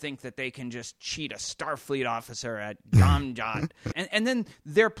them think that they can just cheat a Starfleet officer at Gamjad. and then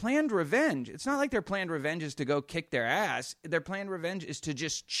their planned revenge, it's not like their planned revenge is to go kick their ass. Their planned revenge is to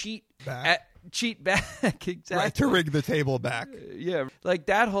just cheat back. Exactly. Right, to rig the table back. Yeah, like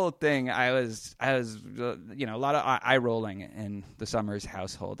that whole thing. I was, you know, a lot of eye rolling in the Summers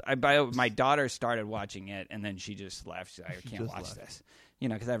household. My daughter started watching it, and then she just left. She's like, I can't watch this, you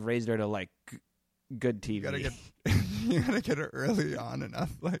know, because I've raised her to like good TV. You gotta get her early on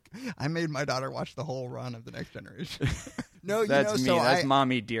enough. Like, I made my daughter watch the whole run of The Next Generation. No, that's you know, me. so that's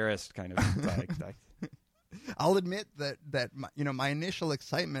mommy dearest kind of thing. I'll admit that my initial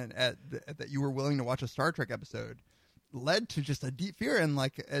excitement that you were willing to watch a Star Trek episode led to just a deep fear. And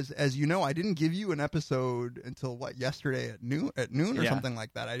like as you know, I didn't give you an episode until yesterday at noon or something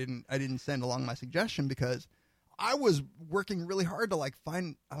like that. I didn't send along my suggestion because I was working really hard to like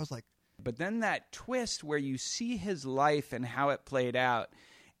find. I was like, but then that twist where you see his life and how it played out.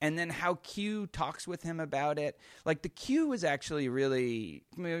 And then how Q talks with him about it. Like, the Q was actually really,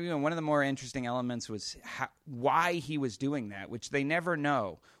 you know, one of the more interesting elements was why he was doing that, which they never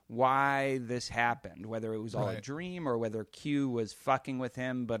know why this happened, whether it was all a dream or whether Q was fucking with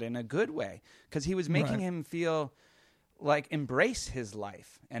him, but in a good way. Because he was making him feel like embrace his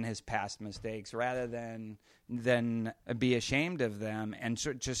life and his past mistakes rather than be ashamed of them and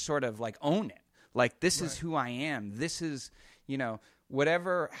just sort of like own it. Like, this is who I am. This is, you know,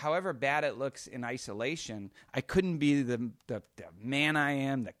 however bad it looks in isolation, I couldn't be the man I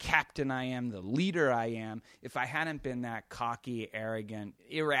am, the captain I am, the leader I am, if I hadn't been that cocky, arrogant,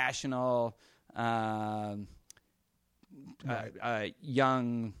 irrational,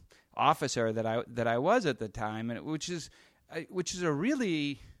 young officer that I was at the time, and which is a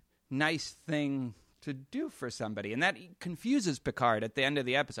really nice thing to do for somebody, and that confuses Picard at the end of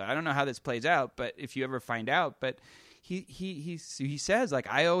the episode. I don't know how this plays out, but if you ever find out, but he says, like,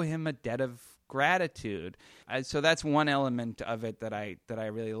 I owe him a debt of gratitude. So that's one element of it that I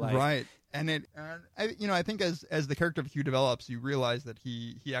really like. Right. And I think as the character of Hugh develops, you realize that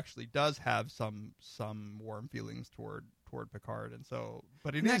he actually does have some warm feelings toward Picard, and so,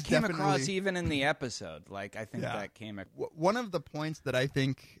 but it is that came definitely across even in the episode. Like, I think that came across. One of the points that I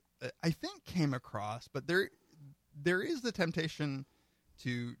think came across, but there is the temptation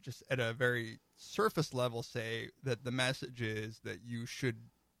to just at a very surface level say that the message is that you should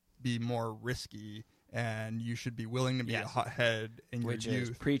be more risky and you should be willing to be a hothead in your youth. Which is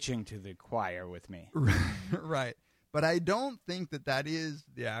preaching to the choir with me. Right. But I don't think that is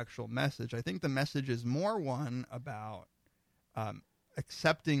the actual message. I think the message is more one about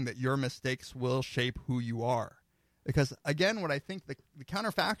accepting that your mistakes will shape who you are. Because, again, what I think the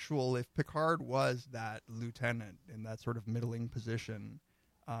counterfactual, if Picard was that lieutenant in that sort of middling position,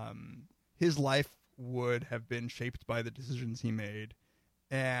 his life would have been shaped by the decisions he made.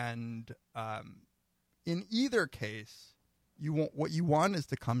 And in either case, what you want is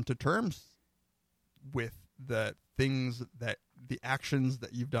to come to terms with the things the actions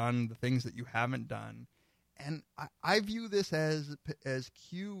that you've done, the things that you haven't done. And I view this as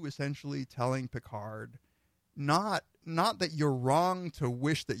Q essentially telling Picard, not that you're wrong to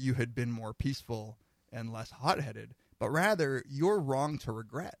wish that you had been more peaceful and less hot-headed, but rather you're wrong to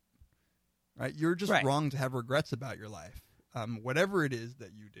regret. Right? You're just wrong to have regrets about your life. Whatever it is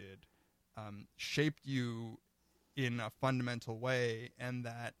that you did shaped you in a fundamental way, and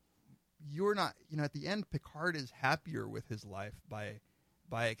that you're not, at the end, Picard is happier with his life by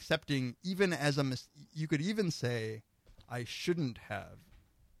accepting, even as you could even say, I shouldn't have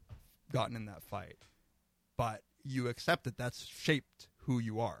gotten in that fight, but you accept that that's shaped who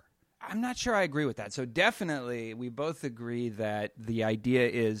you are. I'm not sure I agree with that. So definitely, we both agree that the idea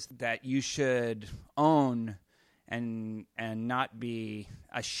is that you should own and not be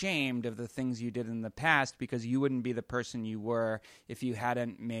ashamed of the things you did in the past, because you wouldn't be the person you were if you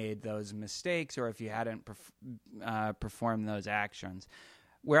hadn't made those mistakes or if you hadn't performed those actions.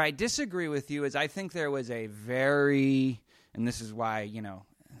 Where I disagree with you is I think there was a very, and this is why,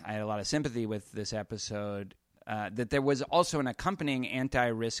 I had a lot of sympathy with this episode, that there was also an accompanying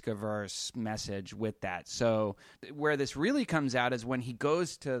anti-risk averse message with that. So where this really comes out is when he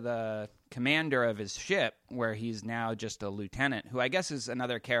goes to the commander of his ship, where he's now just a lieutenant, who I guess is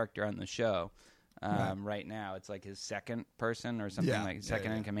another character on the show right now. It's like his second person or something, like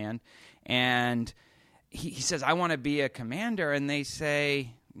second in command. And he says, I want to be a commander. And they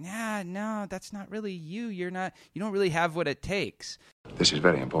say, no, that's not really you. You don't really have what it takes. This is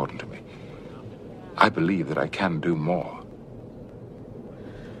very important to me. I believe that I can do more.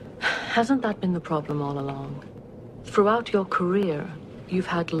 Hasn't that been the problem all along? Throughout your career, you've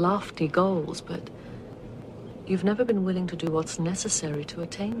had lofty goals, but you've never been willing to do what's necessary to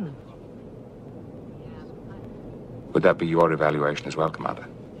attain them. Would that be your evaluation as well, Commander?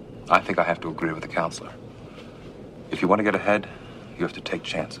 I think I have to agree with the counselor. If you want to get ahead, you have to take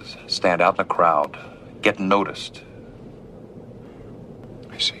chances. Stand out in a crowd. Get noticed.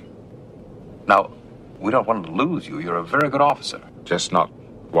 I see. Now, we don't want to lose you. You're a very good officer. Just not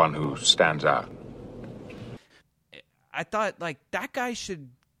one who stands out. I thought, that guy should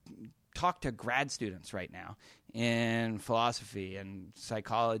talk to grad students right now in philosophy and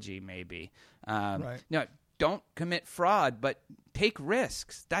psychology, maybe. Right. No, don't commit fraud, but take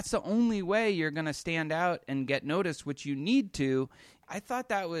risks. That's the only way you're going to stand out and get noticed, which you need to. I thought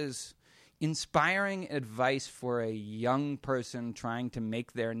that was inspiring advice for a young person trying to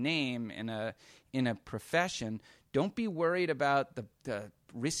make their name in a profession. Don't be worried about the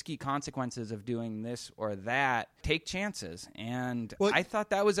risky consequences of doing this or that. Take chances. And I thought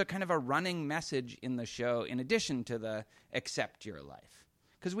that was a kind of a running message in the show, in addition to the accept your life.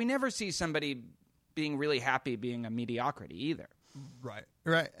 Because we never see somebody being really happy being a mediocrity either.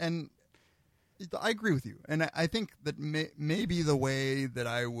 Right. And I agree with you. And I think that maybe the way that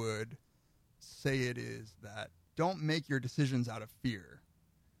I would say it is that don't make your decisions out of fear.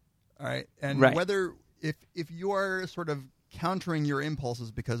 All right? And whether if you are sort of countering your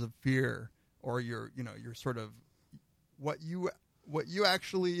impulses because of fear, or you're sort of what you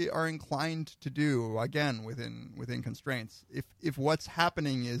actually are inclined to do, again within constraints, if what's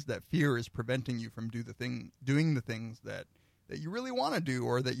happening is that fear is preventing you from doing the things that you really want to do,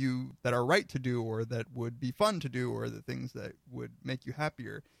 or that are right to do, or that would be fun to do, or the things that would make you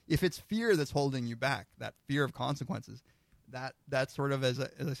happier, if it's fear that's holding you back, that fear of consequences, that sort of, as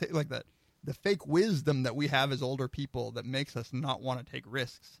I say, like that, the fake wisdom that we have as older people that makes us not want to take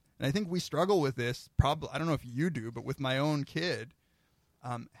risks. And I think we struggle with this, probably, I don't know if you do, but with my own kid,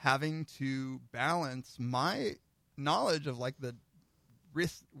 having to balance my knowledge of like the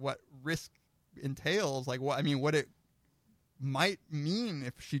risk, what risk entails, like what it might mean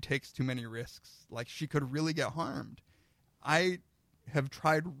if she takes too many risks. Like she could really get harmed. I have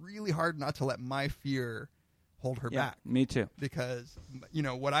tried really hard not to let my fear hold her back. Me too. Because,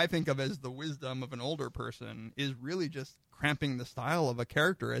 what I think of as the wisdom of an older person is really just cramping the style of a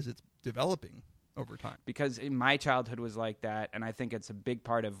character as it's developing over time. Because my childhood was like that, and I think it's a big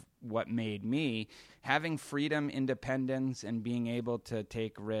part of what made me. Having freedom, independence, and being able to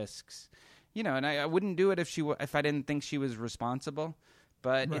take risks. And I wouldn't do it if I didn't think she was responsible.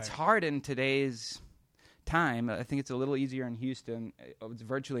 But It's hard in today's time. I think it's a little easier in Houston. It's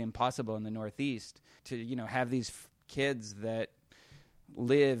virtually impossible in the Northeast to, have these kids that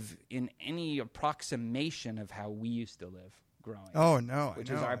live in any approximation of how we used to live growing up. Oh, no. Which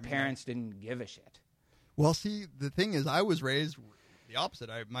is our parents didn't give a shit. Well, see, the thing is, I was raised the opposite.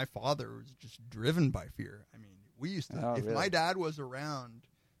 My father was just driven by fear. I mean, we used to, if my dad was around,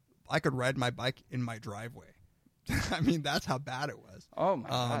 I could ride my bike in my driveway. I mean, that's how bad it was. Oh, my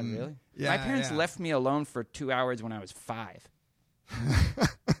God, really? Yeah, my parents left me alone for 2 hours when I was 5.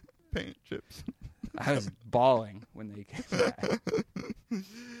 Paint chips. I was bawling when they came back.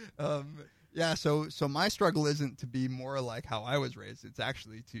 So my struggle isn't to be more like how I was raised. It's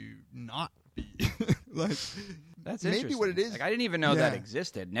actually to not be. Like, that's maybe what it is. Like, I didn't even know that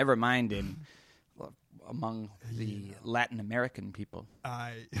existed. Never mind among the Latin American people.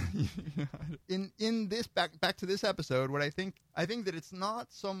 In this back to this episode, what I think that it's not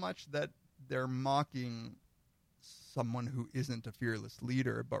so much that they're mocking someone who isn't a fearless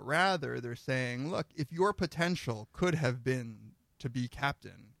leader, but rather they're saying, look, if your potential could have been to be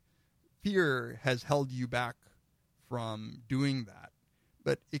captain, fear has held you back from doing that.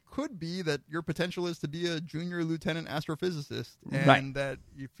 But it could be that your potential is to be a junior lieutenant astrophysicist, and that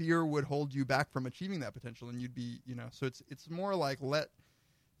your fear would hold you back from achieving that potential, and you'd be, so it's more like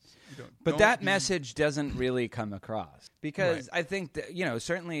But that message doesn't really come across because I think that,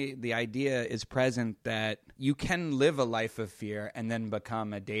 certainly the idea is present that you can live a life of fear and then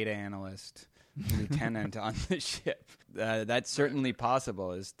become a data analyst lieutenant on the ship. That's certainly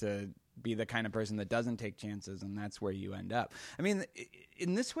possible, is to be the kind of person that doesn't take chances, and that's where you end up. I mean,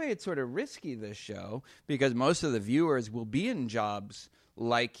 in this way, it's sort of risky, this show, because most of the viewers will be in jobs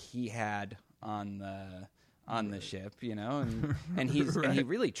like he had on the ship, and he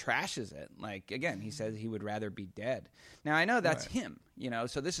really trashes it. Like, again, he says he would rather be dead. Now, I know that's him,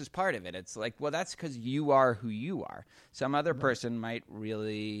 so this is part of it. It's like, well, that's because you are who you are. Some other person might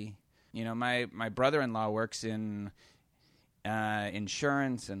really, my brother-in-law works in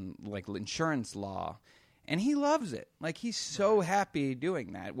insurance and like insurance law, and he loves it. Like, he's so happy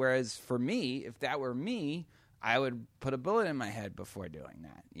doing that. Whereas for me, if that were me, I would put a bullet in my head before doing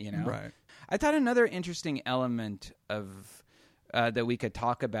that, Right. I thought another interesting element of that we could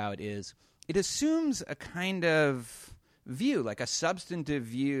talk about is it assumes a kind of view, like a substantive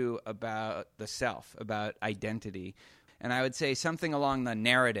view about the self, about identity. And I would say something along the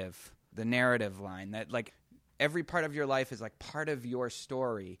narrative line, that like every part of your life is like part of your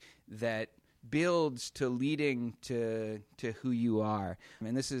story that builds to leading to who you are. I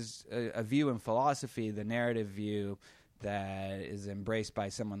mean, this is a view in philosophy, the narrative view, that is embraced by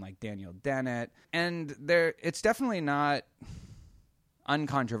someone like Daniel Dennett. And it's definitely not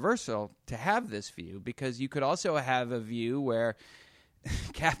uncontroversial to have this view, because you could also have a view where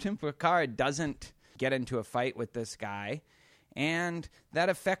Captain Picard doesn't get into a fight with this guy, and that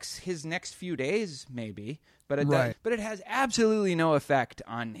affects his next few days, maybe, but it has absolutely no effect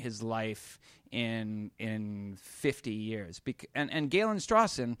on his life in 50 years. And Galen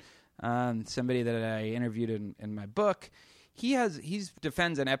Strawson, somebody that I interviewed in my book, he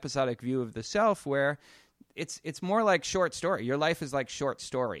defends an episodic view of the self where it's more like short story. Your life is like short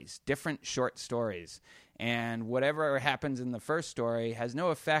stories, different short stories. And whatever happens in the first story has no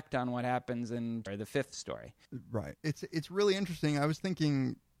effect on what happens in the fifth story. Right. It's really interesting. I was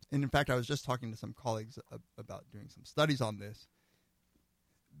thinking, and in fact, I was just talking to some colleagues about doing some studies on this.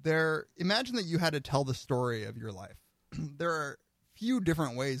 Imagine that you had to tell the story of your life. There are few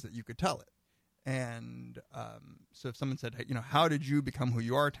different ways that you could tell it. And so if someone said, hey, how did you become who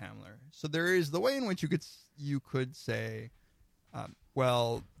you are, Tamler? So there is the way in which you could say,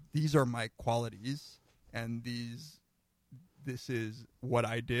 well, these are my qualities, and this is what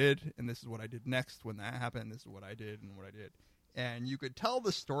I did, and this is what I did next when that happened. This is what I did and what I did. And you could tell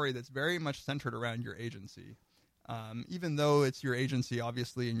the story that's very much centered around your agency, even though it's your agency,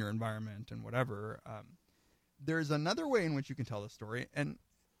 obviously, in your environment and whatever. There's another way in which you can tell the story, and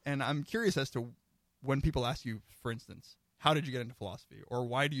I'm curious as to when people ask you, for instance, how did you get into philosophy, or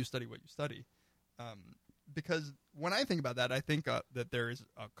why do you study what you study? because when I think about that, I think that there is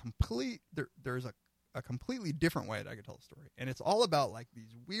a there's a completely different way that I could tell the story, and it's all about like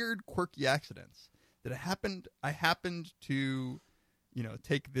these weird, quirky accidents that happened. I happened to,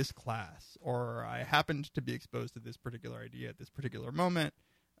 take this class, or I happened to be exposed to this particular idea at this particular moment.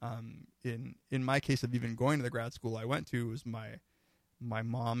 In my case of even going to the grad school I went to, was my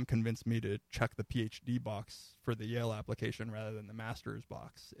mom convinced me to check the PhD box for the Yale application rather than the master's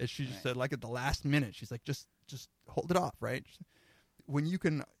box. And she just said, like, at the last minute, she's like, just hold it off, right? When you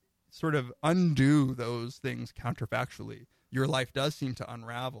can sort of undo those things counterfactually, your life does seem to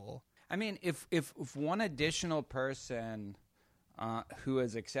unravel. I mean, if one additional person who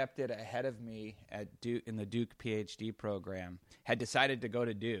was accepted ahead of me at Duke, in the Duke PhD program, had decided to go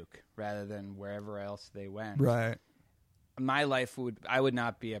to Duke rather than wherever else they went, Right. my life I would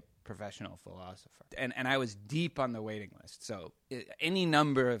not be a professional philosopher. And I was deep on the waiting list. So any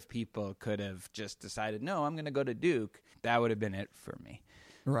number of people could have just decided, no, I'm going to go to Duke. That would have been it for me.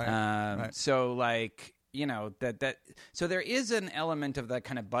 Right. Right. So like, so there is an element of that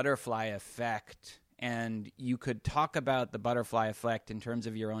kind of butterfly effect. And you could talk about the butterfly effect in terms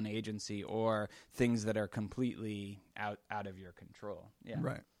of your own agency or things that are completely out of your control. Yeah.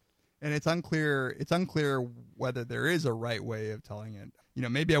 Right. And it's unclear whether there is a right way of telling it.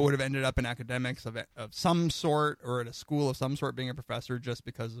 Maybe I would have ended up in academics of some sort, or at a school of some sort, being a professor, just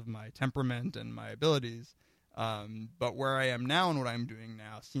because of my temperament and my abilities. But where I am now and what I'm doing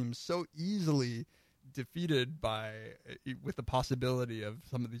now seems so easily defeated with the possibility of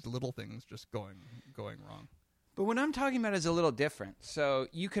some of these little things just going wrong. But what I'm talking about is a little different. So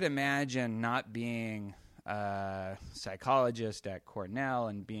you could imagine not being a psychologist at Cornell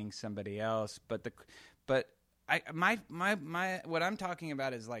and being somebody else, but my what I'm talking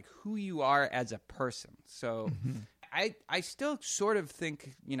about is like who you are as a person. So I still sort of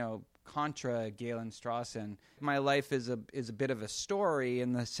think, contra Galen Strawson, my life is a bit of a story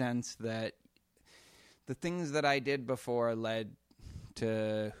in the sense that the things that I did before led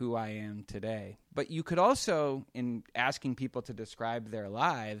to who I am today. But you could also, in asking people to describe their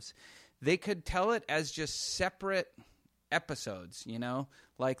lives, they could tell it as just separate episodes,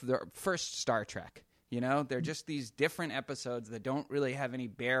 like the first Star Trek. They're just these different episodes that don't really have any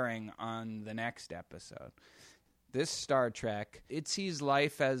bearing on the next episode. This Star Trek, it sees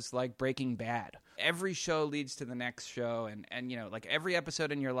life as like Breaking Bad. Every show leads to the next show, and like every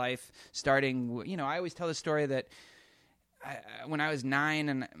episode in your life, starting, I always tell the story that when I was 9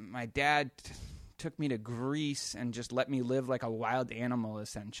 and my dad took me to Greece and just let me live like a wild animal,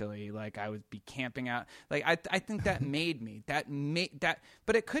 essentially. Like I would be camping out. Like I think that made me.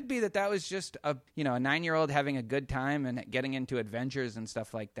 But it could be that was just a 9-year-old having a good time and getting into adventures and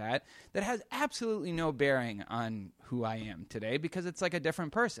stuff like that. That has absolutely no bearing on who I am today, because it's like a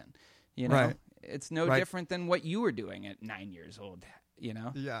different person. Right. It's no different than what you were doing at 9 years old.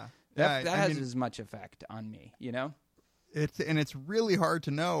 Yeah. That has as much effect on me. It's really hard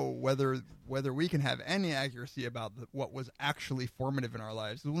to know whether we can have any accuracy about what was actually formative in our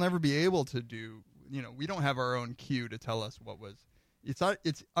lives. We'll never be able to do. We don't have our own cue to tell us what was.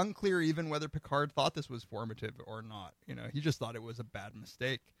 It's unclear even whether Picard thought this was formative or not. He just thought it was a bad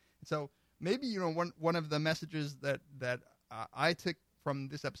mistake. So maybe one of the messages that I took from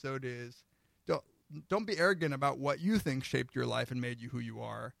this episode is don't be arrogant about what you think shaped your life and made you who you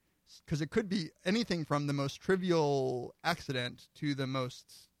are. Because it could be anything from the most trivial accident to the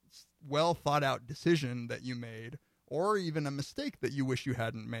most well thought out decision that you made, or even a mistake that you wish you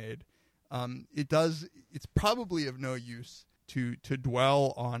hadn't made. It's probably of no use to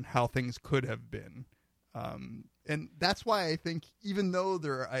dwell on how things could have been. And that's why I think, even though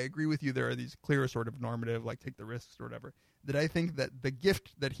I agree with you, there are these clear sort of normative, like take the risks or whatever, that I think that the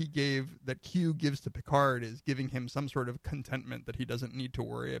gift that Q gives to Picard is giving him some sort of contentment that he doesn't need to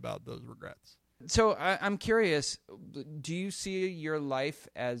worry about those regrets. So I'm curious, do you see your life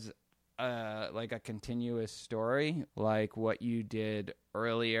as like a continuous story, like what you did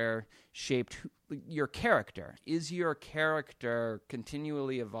earlier shaped your character? Is your character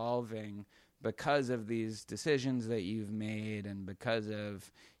continually evolving because of these decisions that you've made, and because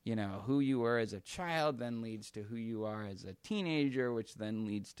of, who you were as a child then leads to who you are as a teenager, which then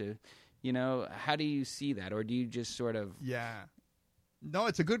leads to, how do you see that? Or do you just sort of... Yeah. No,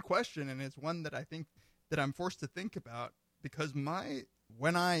 it's a good question, and it's one that I think that I'm forced to think about, because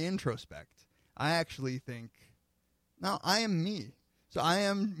when I introspect, I actually think, no, I am me. So I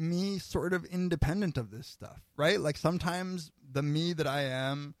am me sort of independent of this stuff, right? Like sometimes the me that I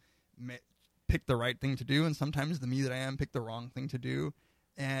am pick the right thing to do, and sometimes the me that I am pick the wrong thing to do.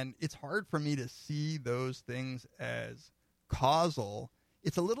 And it's hard for me to see those things as causal.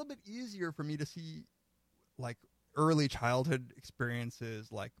 It's a little bit easier for me to see like early childhood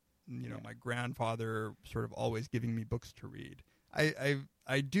experiences, like my grandfather sort of always giving me books to read.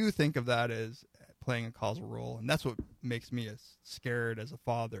 I do think of that as playing a causal role, and that's what makes me as scared as a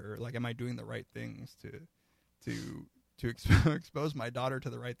father. Like, am I doing the right things to expose my daughter to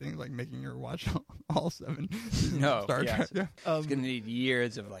the right things, like making her watch all 7 seasons of Star Trek? Yeah. It's gonna need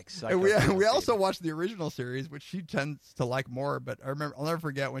years of like. And we also watched the original series, which she tends to like more. But I'll never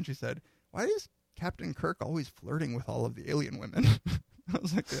forget when she said, "Why is Captain Kirk always flirting with all of the alien women?" I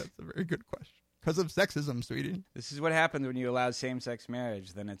was like, "That's a very good question." Because of sexism, sweetie. This is what happens when you allow same-sex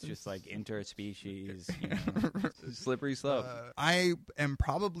marriage. Then it's just like interspecies, slippery slope. I am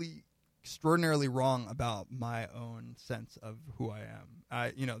probably extraordinarily wrong about my own sense of who I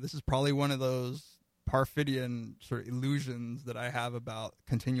am. This is probably one of those Parfidian sort of illusions that I have about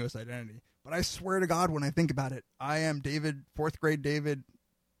continuous identity. But I swear to God, when I think about it, I am David, 4th grade David,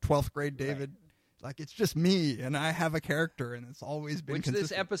 12th grade David. Right. Like, it's just me, and I have a character, and it's always been consistent.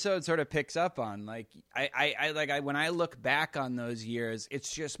 This episode sort of picks up on. Like, when I look back on those years,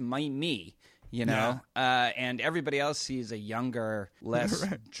 it's just me, and everybody else sees a younger, less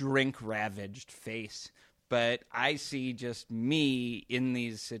drink-ravaged face. But I see just me in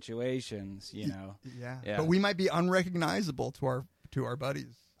these situations, Yeah. But we might be unrecognizable to our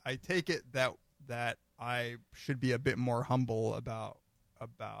buddies. I take it that I should be a bit more humble about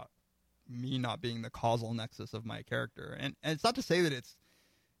me not being the causal nexus of my character, and it's not to say that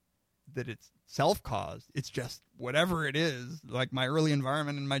it's self-caused. It's just whatever it is, like my early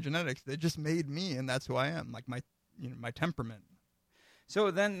environment and my genetics, that just made me, and that's who I am. Like my temperament.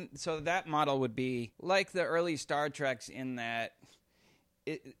 So that model would be like the early Star Treks in that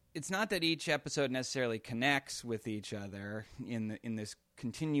it's not that each episode necessarily connects with each other in this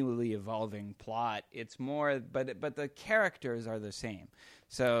continually evolving plot. It's more, but the characters are the same.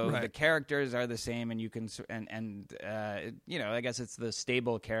 So the characters are the same, and you can I guess it's the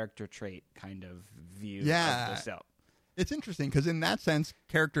stable character trait kind of view of the self. It's interesting because in that sense,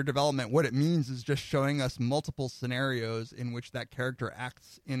 character development, what it means is just showing us multiple scenarios in which that character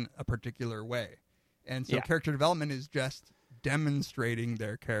acts in a particular way. And so character development is just demonstrating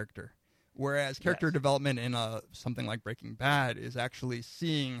their character. Whereas character development in something like Breaking Bad is actually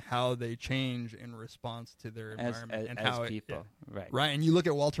seeing how they change in response to their environment and how people. Right. And you look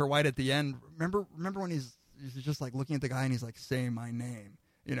at Walter White at the end. Remember when he's just like looking at the guy and he's like, "Say my name,"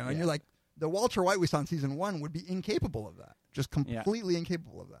 and you're like, the Walter White we saw in season 1 would be incapable of that, just completely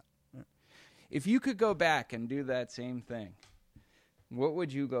incapable of that. Yeah. If you could go back and do that same thing, what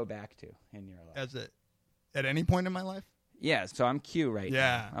would you go back to in your life? At any point in my life? Yeah, so I'm Q right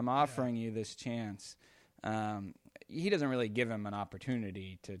now. I'm offering you this chance. He doesn't really give him an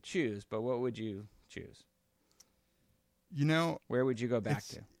opportunity to choose, but what would you choose? Where would you go back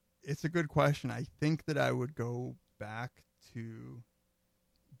to? It's a good question. I think that I would go back to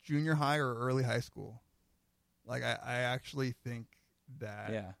junior high or early high school. Like, I actually think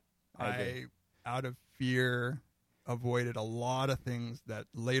that I out of fear, avoided a lot of things that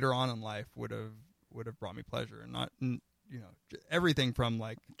later on in life would have brought me pleasure, and not everything from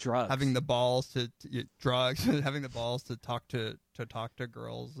like drugs, having the balls to drugs, having the balls to talk to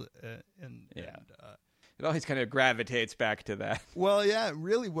girls, and it always kind of gravitates back to that. Well, yeah,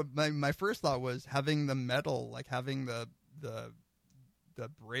 really, what my first thought was having the mettle, like having the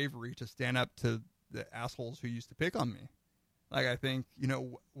bravery to stand up to the assholes who used to pick on me. Like, I think,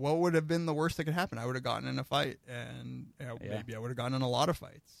 what would have been the worst that could happen? I would have gotten in a fight, and maybe I would have gotten in a lot of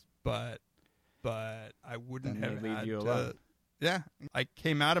fights, but I wouldn't have had you to. alone. Yeah, I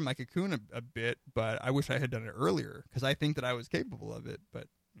came out of my cocoon a bit, but I wish I had done it earlier because I think that I was capable of it. But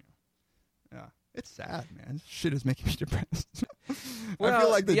it's sad, man. This shit is making me depressed. Well, I feel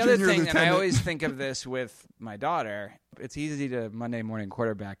like the other junior thing, lieutenant. and I always think of this with my daughter. It's easy to Monday morning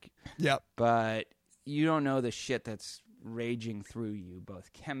quarterback. Yep. But you don't know the shit that's raging through you,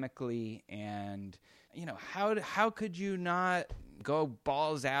 both chemically and how could you not go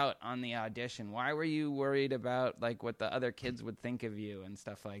balls out on the audition? Why were you worried about like what the other kids would think of you and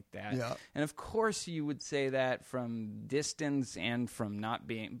stuff like that? Yeah. And of course you would say that from distance and from not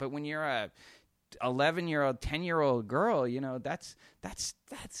being. But when you're a 11-year-old, 10-year-old girl,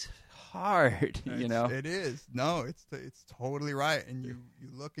 that's hard. It is. No, it's totally right. And you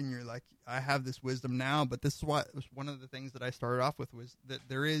look and you're like, I have this wisdom now, but this is what one of the things that I started off with was that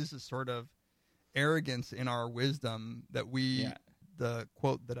there is a sort of arrogance in our wisdom that the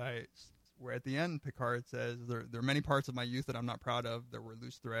quote that where at the end Picard says, there are many parts of my youth that I'm not proud of. There were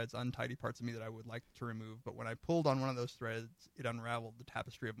loose threads, untidy parts of me that I would like to remove. But when I pulled on one of those threads, it unraveled the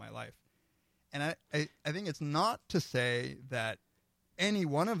tapestry of my life. And I think it's not to say that any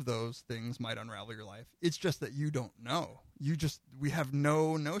one of those things might unravel your life. It's just that you don't know. We have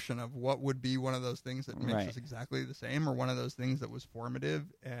no notion of what would be one of those things that makes us exactly the same, or one of those things that was formative,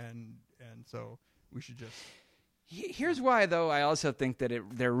 and so we should just. Here's why, though, I also think that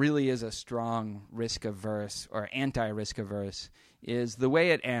there really is a strong risk-averse or anti-risk-averse, is the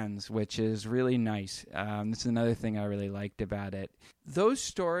way it ends, which is really nice. This is another thing I really liked about it. Those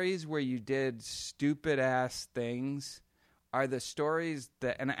stories where you did stupid-ass things are the stories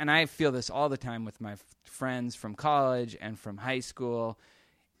that, and I feel this all the time with my friends from college and from high school,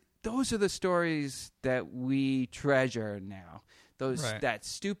 those are the stories that we treasure now.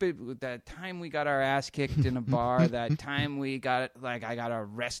 That time we got our ass kicked in a bar, that time I got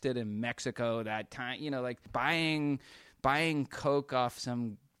arrested in Mexico, that time, like buying coke off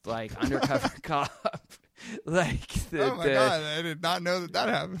some like undercover cop. Oh my God, I did not know that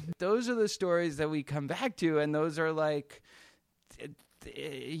happened. Those are the stories that we come back to, and those are like,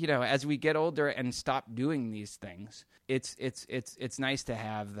 as we get older and stop doing these things, it's nice to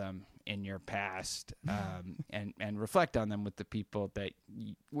have them in your past, and reflect on them with the people that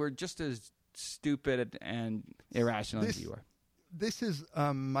were just as stupid and irrational as you are. This is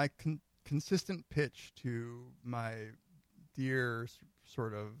my consistent pitch to my dear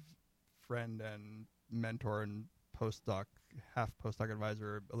sort of friend and mentor and half postdoc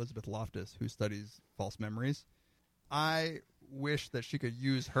advisor, Elizabeth Loftus, who studies false memories. I wish that she could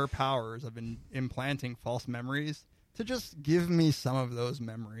use her powers of implanting false memories to just give me some of those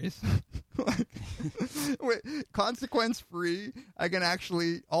memories. Consequence-free, I can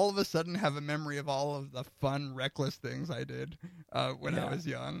actually all of a sudden have a memory of all of the fun, reckless things I did when I was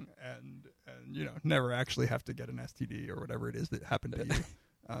young, and never actually have to get an STD or whatever it is that happened to you.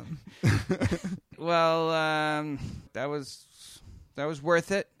 Well, that was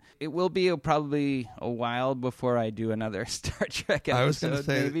worth it. It will be probably a while before I do another Star Trek episode. I was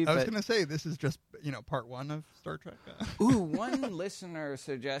going to say this is just part one of Star Trek. Ooh, one listener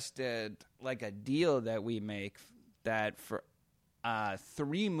suggested like a deal that we make that for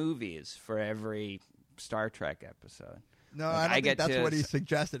 3 movies for every Star Trek episode. No, I don't think that's what he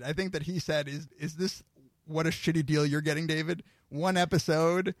suggested. I think that he said, "Is this what a shitty deal you're getting, David? 1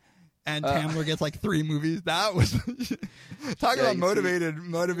 episode." And Tamler gets like 3 movies. That was talk about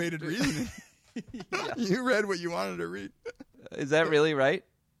motivated reasoning. You read what you wanted to read. Is that really right?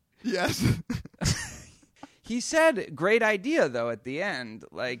 Yes. He said, "Great idea," though. At the end,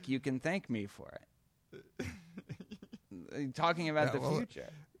 like, you can thank me for it. Talking about the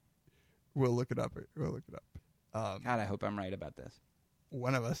future. We'll look it up. God, I hope I'm right about this.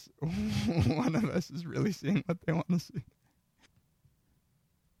 One of us is really seeing what they want to see.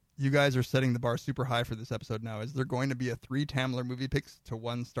 You guys are setting the bar super high for this episode now. Is there going to be a 3 Tamler movie picks to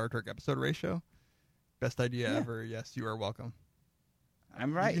 1 Star Trek episode ratio? Best idea ever. Yes, you are welcome.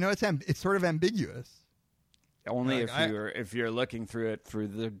 I'm right. It's sort of ambiguous. Only if you're looking through it through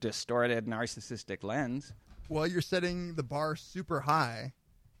the distorted narcissistic lens. Well, you're setting the bar super high,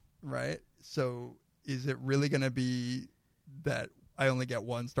 right? So is it really going to be that I only get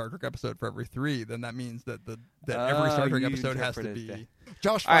 1 Star Trek episode for every 3? Then that means that every Star Trek episode has to be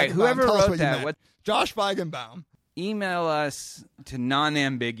Josh Feigenbaum. All right, whoever wrote that, Josh Feigenbaum. Email us to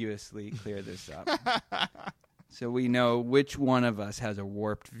non-ambiguously clear this up, so we know which one of us has a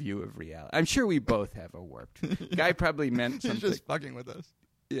warped view of reality. I'm sure we both have a warped. Guy probably meant something. He's just fucking with us.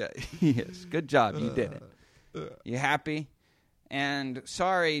 Yeah, he is. Good job, you did it. You happy? And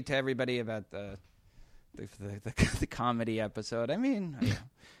sorry to everybody about the comedy episode. I mean,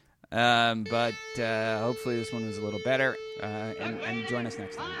 but hopefully this one was a little better. And join us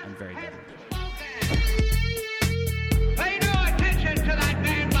next time. I'm very glad. Pay no attention to that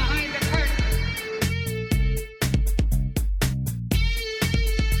man behind the curtain.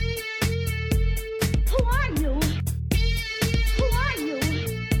 Who are you? Who are you?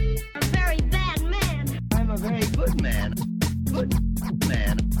 A very bad man. I'm a very good man. Good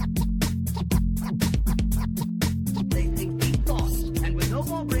man. They think deep thoughts, and with no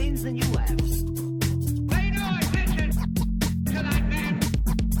more brains than you have. Pay no attention to that man.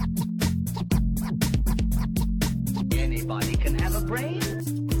 Anybody can have a brain.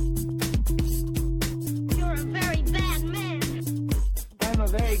 You're a very bad man. I'm a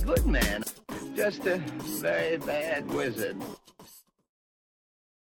very good man. Just a very bad wizard.